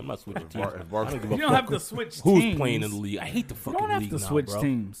know me. I'm not switching teams. If Barkley, You don't have to switch Who's teams. playing in the league? I hate the You fucking don't have league to now, switch bro.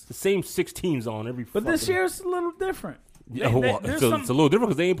 teams. The same 6 teams on every. But this fucking- year it's a little different. Yeah, They- well, there's it's some- a little different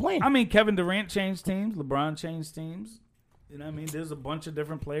because they ain't playing. I mean, Kevin Durant changed teams. LeBron changed teams. You know what I mean? There's a bunch of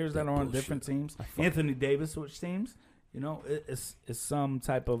different players that are on bullshit. different teams. Anthony Davis switched teams. You know, it's some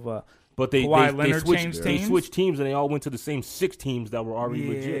type of. But But they Kawhi Leonard switched, changed they teams? switched teams, and they all went to the same 6 teams that were already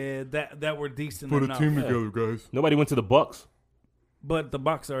legit. Yeah, that were decent Put enough. a team together, guys. Nobody went to the Bucks. But the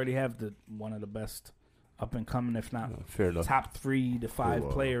Bucks already have one of the best up and coming, if not Fair enough. top 3 to 5 Who,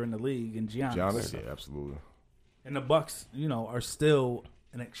 player in the league, in Giannis. Giannis, yeah, absolutely. And the Bucks, are still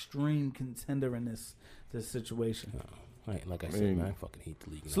an extreme contender in this situation. Right, like I mean, said, man, I fucking hate the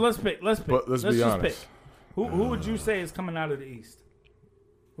league. So let's pick. Let's But let's be just honest. pick. Who would you say is coming out of the East?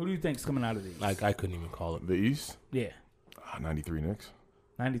 Who do you think is coming out of the East? Like I couldn't even call it. The East, Yeah, 93 Knicks.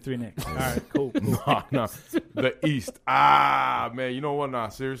 93 Knicks. All right, cool. No. The East. Man, you know what? Nah,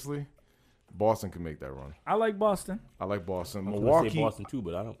 seriously. Boston can make that run. I like Boston. I like Boston. I was gonna Milwaukee. say Boston too,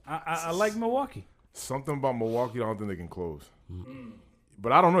 but I don't. I like Milwaukee. Something about Milwaukee, I don't think they can close.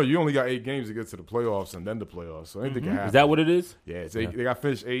 But I don't know. You only got 8 games to get to the playoffs and then the playoffs. So anything can happen. Is that what it is? Yeah, it's they got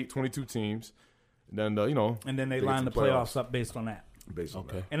finished 22 teams. And then, And then they get line to the playoffs up based on that. based on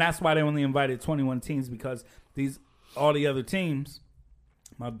Okay. that. And that's why they only invited 21 teams, because all the other teams,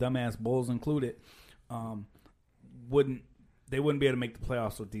 my dumbass Bulls included, wouldn't be able to make the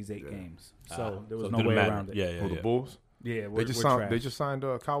playoffs with these 8 games. So there was it no didn't way matter. around it. Yeah, yeah, Oh, yeah. the Bulls? Yeah, They just signed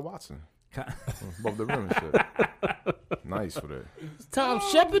Kyle Watson above the rim and shit. Nice for that. Tom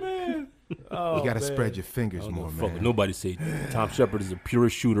Shepard. Oh, You got to man. spread your fingers more, Fuck, man. nobody say Tom Shepard is the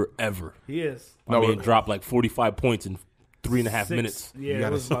purest shooter ever. He is. My No, man but- dropped like 45 points in 3.5 6. minutes. Yeah, You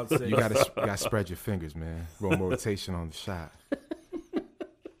it was about 6. You gotta spread your fingers, man. Roll more rotation on the shot.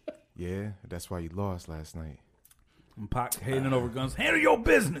 Yeah, that's why you lost last night. And Pac handing over guns. Handle your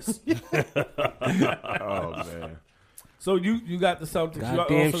business. Oh man, So you got the Celtics. You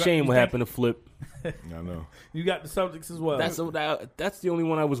Goddamn also got- shame you what think- happened to Flip. I know. You got the Celtics as well. That's the only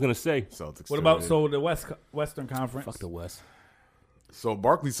one I was gonna say. Celtics. What about still the Western Conference? Fuck the West. So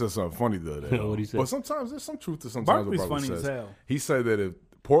Barkley said something funny the other day. What'd he say? But sometimes there's some truth to sometimes Barkley's what Barkley funny says. as hell. He said that if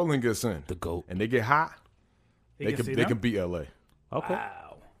Portland gets in The GOAT. and they get hot, You they can can see they them? can beat LA. Okay.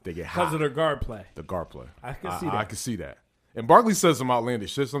 Wow. They get Because hot. of their guard play. The guard play. I can see that. I can see that. And Barkley says some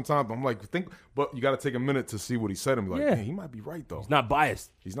outlandish shit sometimes. But I'm like, but you got to take a minute to see what he said and be like, Yeah. man, he might be right though. He's not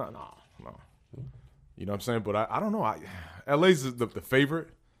biased. He's not. No. You know what I'm saying? But I don't know. LA's the favorite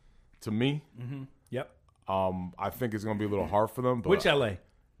to me. Yep. I think it's gonna be a little hard for them. But Which LA?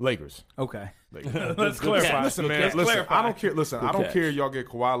 Lakers. Okay. Lakers. Let's clarify. Listen, man. Let's Listen, clarify. I don't care. Listen, I don't catch. care. Y'all get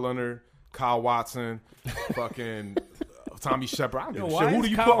Kawhi Leonard, Kyle Watson, fucking Tommy Shepard. I don't give a Yo, shit. why Who is do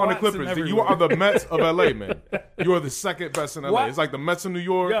you Kyle put on the Watson Clippers? everywhere? You are the Mets of LA, man. You are the second best in LA. What? It's like the Mets of New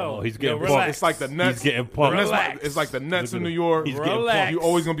York. Yo, he's getting relax. pumped. It's like the Nets. He's getting pumped. The Nets- Relax. It's like the Nets in New York. He's getting Relax. pumped. You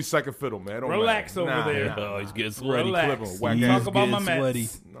always gonna be second fiddle, man. It don't Relax matter. over there. Oh, he's getting sweaty. Relax. Clipping, whack You ass. talk about my He's Mets. sweaty.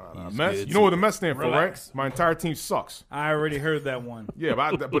 Mets. good, You know what the Mets stand for, Relax. right? My entire team sucks. I already heard that one. Yeah,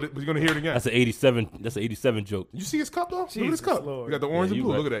 but you're gonna hear it again. That's an 87. That's an 87 joke. You see his cup though? Look at his Jesus cup. Lord. You got the orange Yeah, and you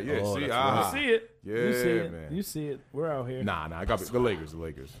blue. right. Look at that. Yeah, Oh, see, that's You see it. Yeah, you see it. man. You see it. We're out here. Nah, I got the Lakers. The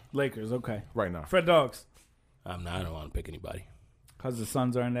Lakers Lakers. Okay. right now. Fred Dogs. I don't want to pick anybody. Because the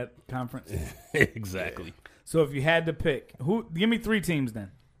Suns are in that conference. Exactly. So if you had to pick, give me 3 teams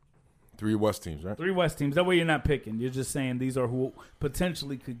then. 3 West teams, right? 3 West teams. That way you're not picking. You're just saying these are who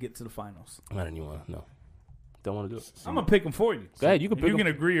potentially could get to the finals. I don't even want to. No. Don't want to do it. I'm going to pick them for you. Go ahead. You can And pick you can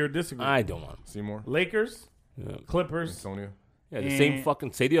them. agree or disagree. I don't want them. Seymour, Lakers, Yeah. Clippers, Antonio. Yeah, the same And-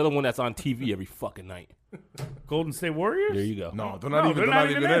 fucking. Say the other one that's on TV every fucking night. Golden State Warriors. There you go. No, they're No, not even. They're not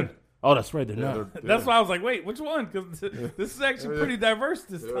even in. Oh, that's right. They're Yeah, not. That's why I was like, wait, which one? Because this is actually pretty diverse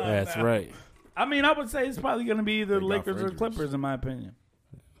this time. That's now. right. I mean, I would say it's probably going to be either Thank God Lakers for or injuries. Clippers, in my opinion.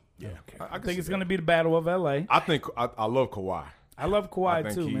 Yeah. I think it's going to be the battle of LA. I think I love Kawhi. I love I Kawhi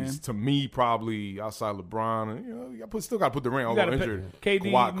think too, he's man. to me probably outside LeBron. And, still got to put Durant gotta although put injured.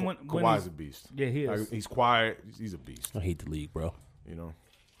 KD Kawhi, even when Kawhi's he's- a beast. Yeah, he is. Like, he's quiet. He's a beast. I hate the league, bro. You know,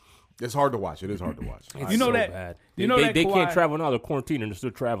 it's hard to watch. It is hard to watch. It's You know so that- bad. you know that they Kawhi- can't travel now. They're quarantined and they're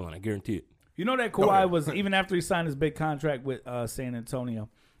still traveling. I guarantee it. You know that Kawhi yeah. was, even after he signed his big contract with San Antonio,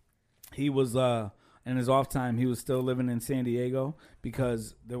 he was, in his off time, he was still living in San Diego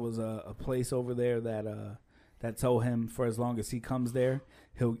because there was a place over there that told him for as long as he comes there,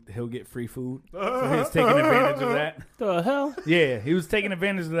 he'll get free food. So he was taking advantage of that. The hell? Yeah, he was taking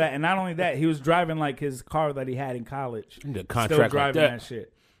advantage of that. And not only that, he was driving like his car that he had in college. The Still contract like driving that. that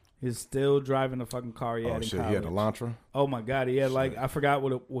shit. He's still driving the fucking car he Oh had in shit, college. he had a Elantra. Oh my god, he had like I forgot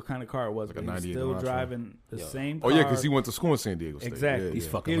what kind of car it was, Like a but he was 98 still Elantra. driving the same Oh car. yeah, because he went to school in San Diego State. Exactly. Yeah, He's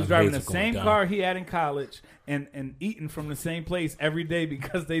yeah. fucking He was driving the lemonades are going same down. car he had in college and eating from the same place every day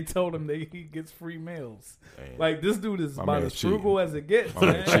because they told him that he gets free meals. Damn. Like this dude is My about man's as frugal as it gets, My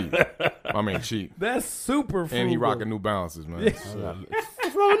man man. cheap. My man cheap. That's super frugal. And he rocking New Balances, man. Yeah. So,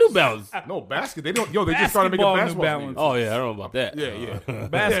 wrong with New Balance? No, basket. They don't. Yo, they just trying to make a Basketball basketball. New sneaker. Oh, yeah, I don't know about that. Yeah.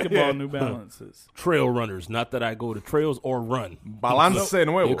 Basketball New Balances. Trail runners. Not that I go to trails or run. Balance de They're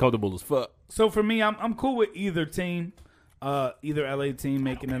nuevo. comfortable as fuck. So for me, I'm cool with either team, either LA team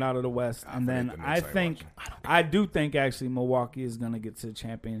making it out of the West, and then the Knicks I ain't think I do think actually Milwaukee is going to get to the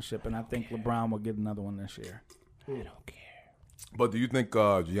championship, and I think LeBron will get another one this year. I don't care. But do you think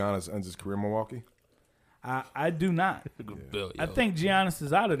Giannis ends his career in Milwaukee? I do not. Good Bill, I yo. think Giannis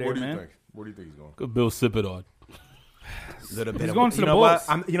is out of there, What do you man. think? Where do you think he's going? Good Bill, sip it on. Little bit He's of, going to you the know what?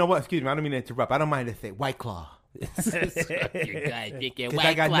 Bulls. You know what? Excuse me. I don't mean to interrupt. I don't mind to say White Claw. Because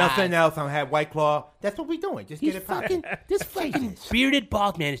I got nothing else. I have White Claw. That's what we doing. Just get it popping. This fucking bearded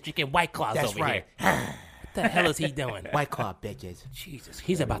bald man is drinking White Claws That's over right. here. What the hell is he doing? White Claw, bitches. Jesus,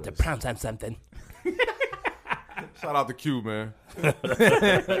 he's about to pounce on something. Shout out to Q, man.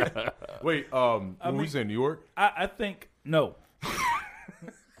 Wait, when we say New York? I think no.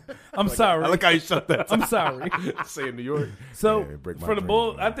 I'm sorry. I like how you shut that. I'm sorry. Say in New York. So Yeah, break my for the dreams,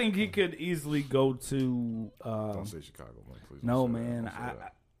 Bulls, man. I think he could easily go to. Don't say Chicago, man. Please don't No, say that. man. Don't say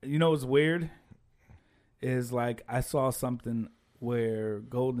that. You know what's weird is like I saw something where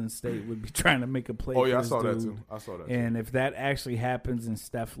Golden State would be trying to make a play. Oh yeah, for I this saw that dude. too. I saw that. Too. And if that actually happens and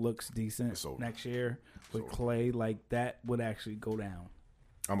Steph looks It's decent over. next year with over. Clay, like that would actually go down.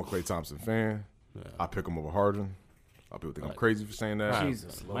 I'm a Klay Thompson fan. I pick him over Harden. A lot of people think I'm crazy for saying that.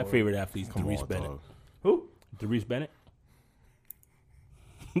 Jesus, My Lord. favorite athlete is Come Therese on, Bennett. dog. Who? Therese Bennett?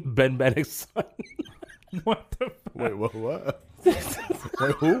 Ben Bennett's son. What the? Wait, what? Wait,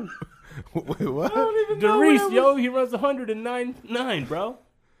 who? Wait, what? Therese, yo, he runs 109.9, bro.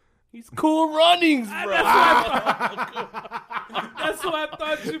 He's cool runnings, bro. That's what I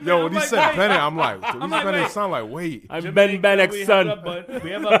thought you meant. Yo, I'm when he like, said wait. Bennett, I'm like, Therese like, Bennett wait. sound like, wait. I'm Ben Bennett's we son.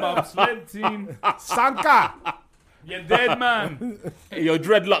 we have a bobsled team. Sanka! You're dead, man. Hey, yo,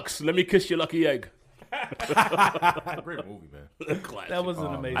 dreadlocks, let me kiss your lucky egg. Great movie, man. Classic. That was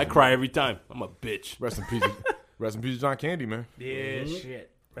an amazing. I cry every time. I'm a bitch. Rest in peace. Rest in peace, John Candy, man. Yeah,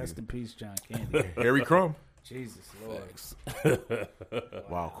 shit. Rest in peace, John Candy. Harry Crumb. Jesus Lord.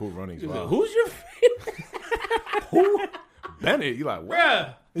 Wow, cool runnings. Wow. Who's your favorite? Bennett, you like, what?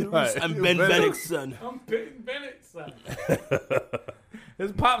 Bruh. You like, I'm Ben Bennett's son. I'm Ben Bennett's son.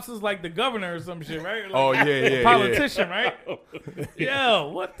 His pops is like the governor or some shit, right? Like, Oh, yeah. politician, right? Yo,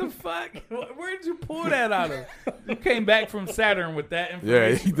 what the fuck? Where'd you pull that out of? You came back from Saturn with that Yeah,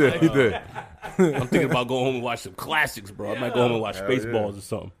 information. he did. He did. I'm thinking about going home and watch some classics, bro. I might go home and watch Spaceballs or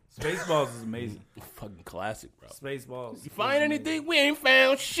something. Spaceballs is amazing. Fucking classic, bro. Spaceballs. You find anything? We ain't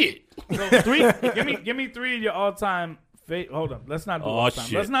found shit. So give me three of your all time. Hold up, let's not do all time.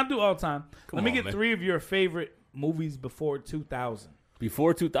 shit. Let's not do all time. Let me on, get man. three of your favorite movies before 2000.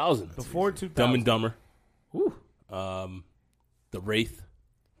 Before 2000. Before 2000. Dumb and Dumber. Woo. The Wraith.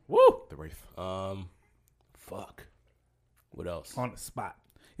 Woo. The Wraith. Fuck. What else? On the spot.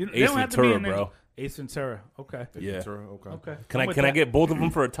 They Ace don't have to be Ventura, in there. bro. Ace Ventura. Okay. Yeah. Ventura, okay. Okay. Can I'm I with can I that. get both of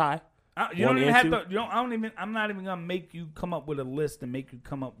them for a tie? You one don't even and have two? to. You don't. I don't even. I'm not even gonna make you come up with a list and make you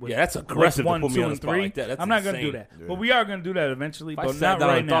come up with. Yeah, that's aggressive to one, put me two, on the and spot three. like that. That's I'm not gonna do insane. that, but we are gonna do that eventually. If I but sat not down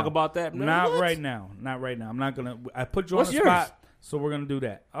right and now. talk about that, man, not what? right now. Not right now. I'm not gonna. I put you What's on the yours? spot, so we're gonna do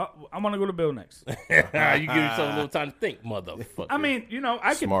that. I want to go to Bill next. You give yourself a little time to think, motherfucker. I mean,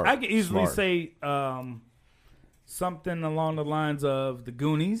 I Smart. could easily Smart. say something along the lines of The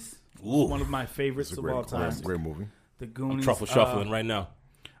Goonies. Ooh. One of my favorites It's a of all time. great movie. The Goonies. truffle shuffling right now.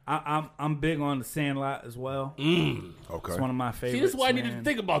 I'm big on The Sandlot as well. Okay. It's one of my favorites. See, this is why I needed to man.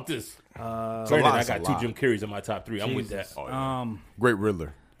 think about this. It's Granted, I it's got two Jim Carreys in my top three. I'm with that. Jesus. Oh, yeah. Great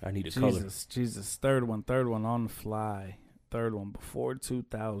Riddler. I need a color. Jesus. Third one on the fly. Third one before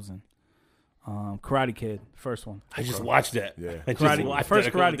 2000. Karate Kid, first one. I just watched that. Yeah. I just Karate, watched first that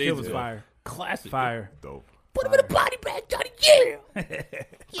a couple Karate days Kid was ago. fire. Classic. Fire. Dope. Put him in a body bag, Johnny.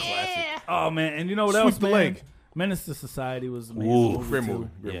 Yeah. Oh man, and you know what Sweep else, the man? leg. Menace to Society was amazing. Ooh, Great too. movie.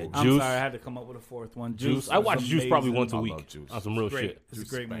 Great Yeah, movie. I'm Juice. sorry, I had to come up with a fourth one. Juice. I was watch Juice probably amazing. once a I week love Juice. on some real Great. shit. It's a Juice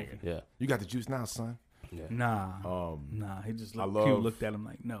great is movie. banging. Yeah. You got the juice now, son. Nah, he just I looked, love- Q looked at him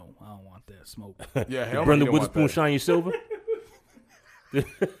like, no, I don't want that smoke. Yeah, hell Brenda no, you don't Witherspoon, want that. shine your silver.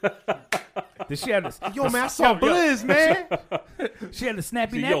 Did she have this? Yo, man, I saw Blizz, man. She had the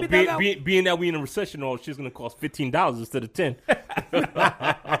snappy Yo, nappy dugout? being that we in a recession, all shit's gonna cost $15 instead of $10.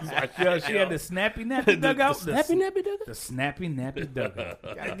 Yo, she had the snappy nappy dugout. Snappy nappy dugout. The snappy nappy dugout.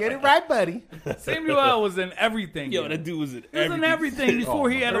 Gotta get it right, buddy. Samuel was in everything. Yo, that dude was in he was in everything before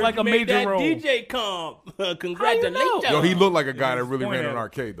he had like a Made major that role. DJ comp. Congratulations. Yo, he looked like a guy that really Point ran at an him.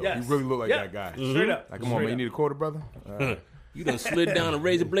 arcade, though. Yes. He really looked like Yeah. that guy. Straight up. Like, come on, man, you need a quarter, brother? All right. You done slid down a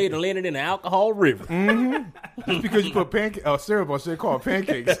razor blade and landed in an alcohol river. Just because you put syrup on shit called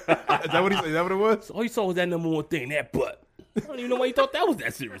pancakes. Is that what he said? Is that what it was? All you saw was that number one thing, that butt. I don't even know why you thought that was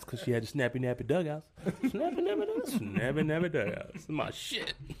that serious. Because she had the snappy nappy dugouts. Snappy nappy dugouts. It's my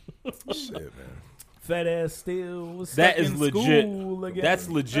shit. Shit, man. Fat ass still was That stuck is in legit. school again. That's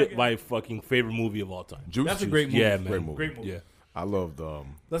legit my fucking favorite movie of all time. Juice That's a Juice. great movie. Yeah, man. Great movie. Great movie. Yeah. I loved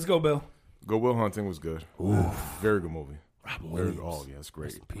Let's go, Bill. Go Will Hunting was good. Very good movie. Robin Very, Williams. oh yeah, it's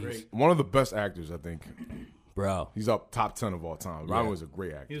great. Great. One of the best actors, I think. Bro. He's up top 10 of all time. Robin was a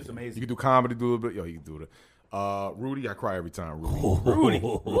great actor. He was amazing. You can do comedy, do a little bit. Yo, he can do it. Rudy, I cry every time. Rudy.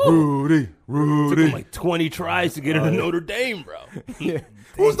 Rudy. Took him like 20 tries to get into Notre Dame, bro. Yeah.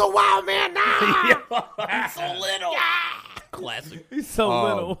 Who's the wild man now? He's so little. Classic. He's so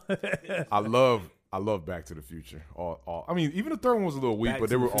little. I love Back to the Future. I mean, even the third one was a little weak, Back but to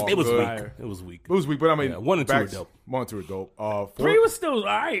they were the all It was good. weak. It was weak. It was weak, but I mean, Yeah, 1 and 2 Back- were dope. 1 and 2 are dope. 3 was still all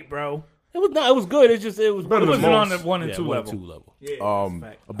right, bro. It was good. It's just it was Better It than wasn't on most. the 1 and yeah, 2 1 level. and 2 level. Yeah, that's a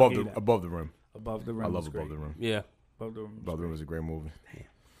fact. above I the hate that. above the rim. Above the rim. I love was Above great. the Rim. Yeah. Above the rim. Above the Rim is a great movie.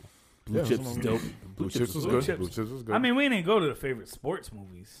 Blue Chips is dope. Blue Chips was Blue good. Chips. Blue Chips was good. I mean, we didn't go to the favorite sports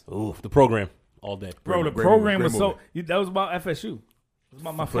movies. Ooh, the program all day. Bro, the great program movie, was great so... That was about FSU. It was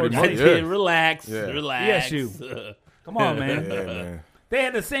about my Pretty Florida much, State. yeah. Relax. Yeah. Relax. ESU. Come on, man. yeah, man. They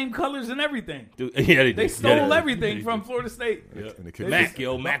had the same colors and everything. Dude, yeah, They did. stole Yeah, they everything did. from Florida State. And the kid- Mac,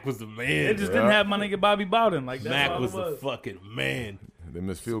 Mac was the man. They just bro. didn't have my nigga Bobby Bowden. Like, that's Mac all was it the was. fucking man. They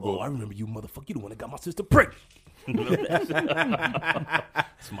missed field Oh, goal. I remember you, motherfucker. You the one that got my sister pregnant.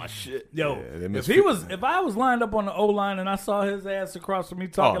 That's my shit. Yo, Yeah, they if missed if I was lined up on the O line and I saw his ass across from me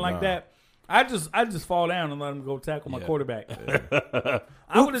talking Oh, like nah. that, I just fall down and let him go tackle my Yeah. quarterback.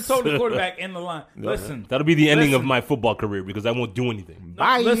 I would have told the quarterback in the line, listen, That'll be the ending of Listen. my football career because I won't do anything.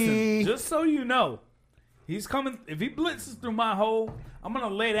 Bye. listen, just so you know, he's coming. If he blitzes through my hole, I'm gonna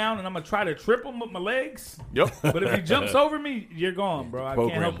lay down and I'm gonna try to trip him with my legs. Yep. But if he jumps over me, you're gone, bro. I can't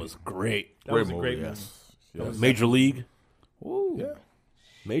Program help was it. great. That was a great movie. Yes. Major League. Ooh. Yeah.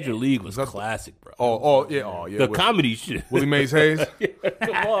 Major League was That's- classic, bro. Oh, yeah. The with comedy shit. Willie Mays Hayes.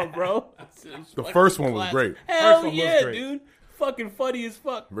 Come on, bro. The first one was great. Hell First one was yeah, great. dude. Fucking funny as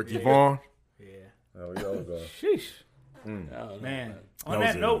fuck. Ricky Vaughn. Yeah. Oh, yeah. Sheesh. Mm. Man. On was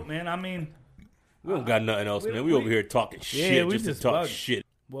that it. note, man, I mean, We don't got nothing else, man. We over here talking shit we just to just talk bugging. shit.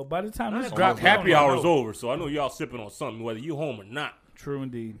 well, by the time this Drop drops, happy I don't hour's know. over, so I know y'all sipping on something, whether you home or not. True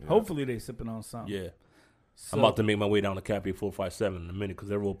indeed. Hopefully they sipping on something. Yeah. So, I'm about to make my way down to Cafe 457 in a minute because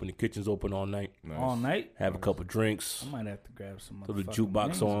they're open. The kitchen's open all night. all night. Have a couple drinks. I might have to grab some. Throw the motherfucking jukebox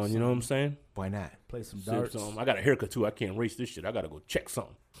wings or on, you know what I'm something. saying? Why not? Play some Sip darts. some. I got a haircut too. I can't race this shit. I got to go check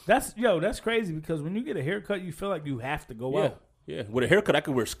something. That's crazy because when you get a haircut, you feel like you have to go Yeah. out. Yeah. With a haircut, I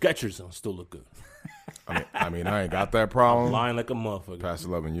could wear Skechers and still look good. I mean, I ain't got that problem. Lying like a motherfucker. Past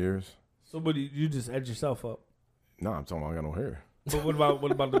 11 years. So, but you just edge yourself up. No, I'm talking about I got no hair. But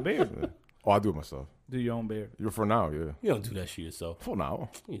what about the beard? Oh, I do it myself. Do your own beard? You're for now, yeah. You don't do that shit yourself. For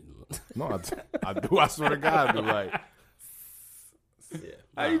now. You- No, I do. I swear to God, I do. Like,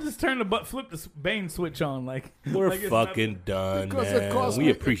 You just turn the flip the Bane switch on, like We're like it's fucking done, Because it man. cost We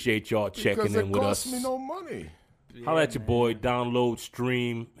me- appreciate y'all checking because in it with costs us. me no money. Holla at your boy. Download,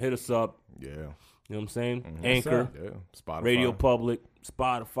 stream, hit us up. Yeah. You know what I'm saying? Mm-hmm. Anchor, Yeah. Spotify. Radio Public,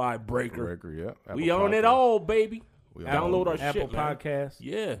 Spotify, Breaker. Breaker, yeah. We Apple on it Podcast. all, baby. We Download our Apple shit, man. Podcast.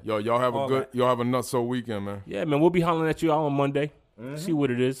 Yeah. Yo, y'all have a All good, that. y'all have a nutso weekend, man. Yeah, man. We'll be hollering at you all on Monday. See what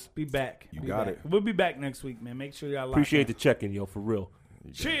it is. Be back. You Be got back. it. We'll be back next week, man. Make sure y'all lock Appreciate in. the check-in, yo, for real.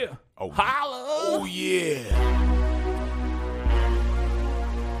 Cheer. Oh, Holla! oh yeah.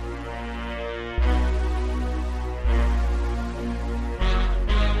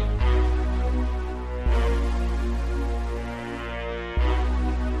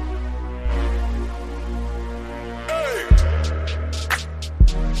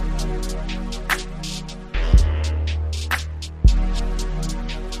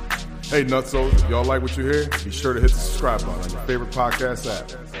 Hey, Nutsos, if y'all like what you hear, be sure to hit the subscribe button on your favorite podcast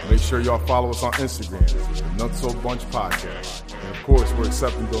app. Make sure y'all follow us on Instagram, the Nutso Bunch Podcast. And of course, we're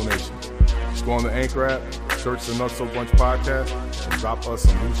accepting donations. Just go on the Anchor app, search the Nutso Bunch Podcast, and drop us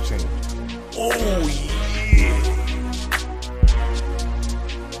some loose change. Oh, yeah.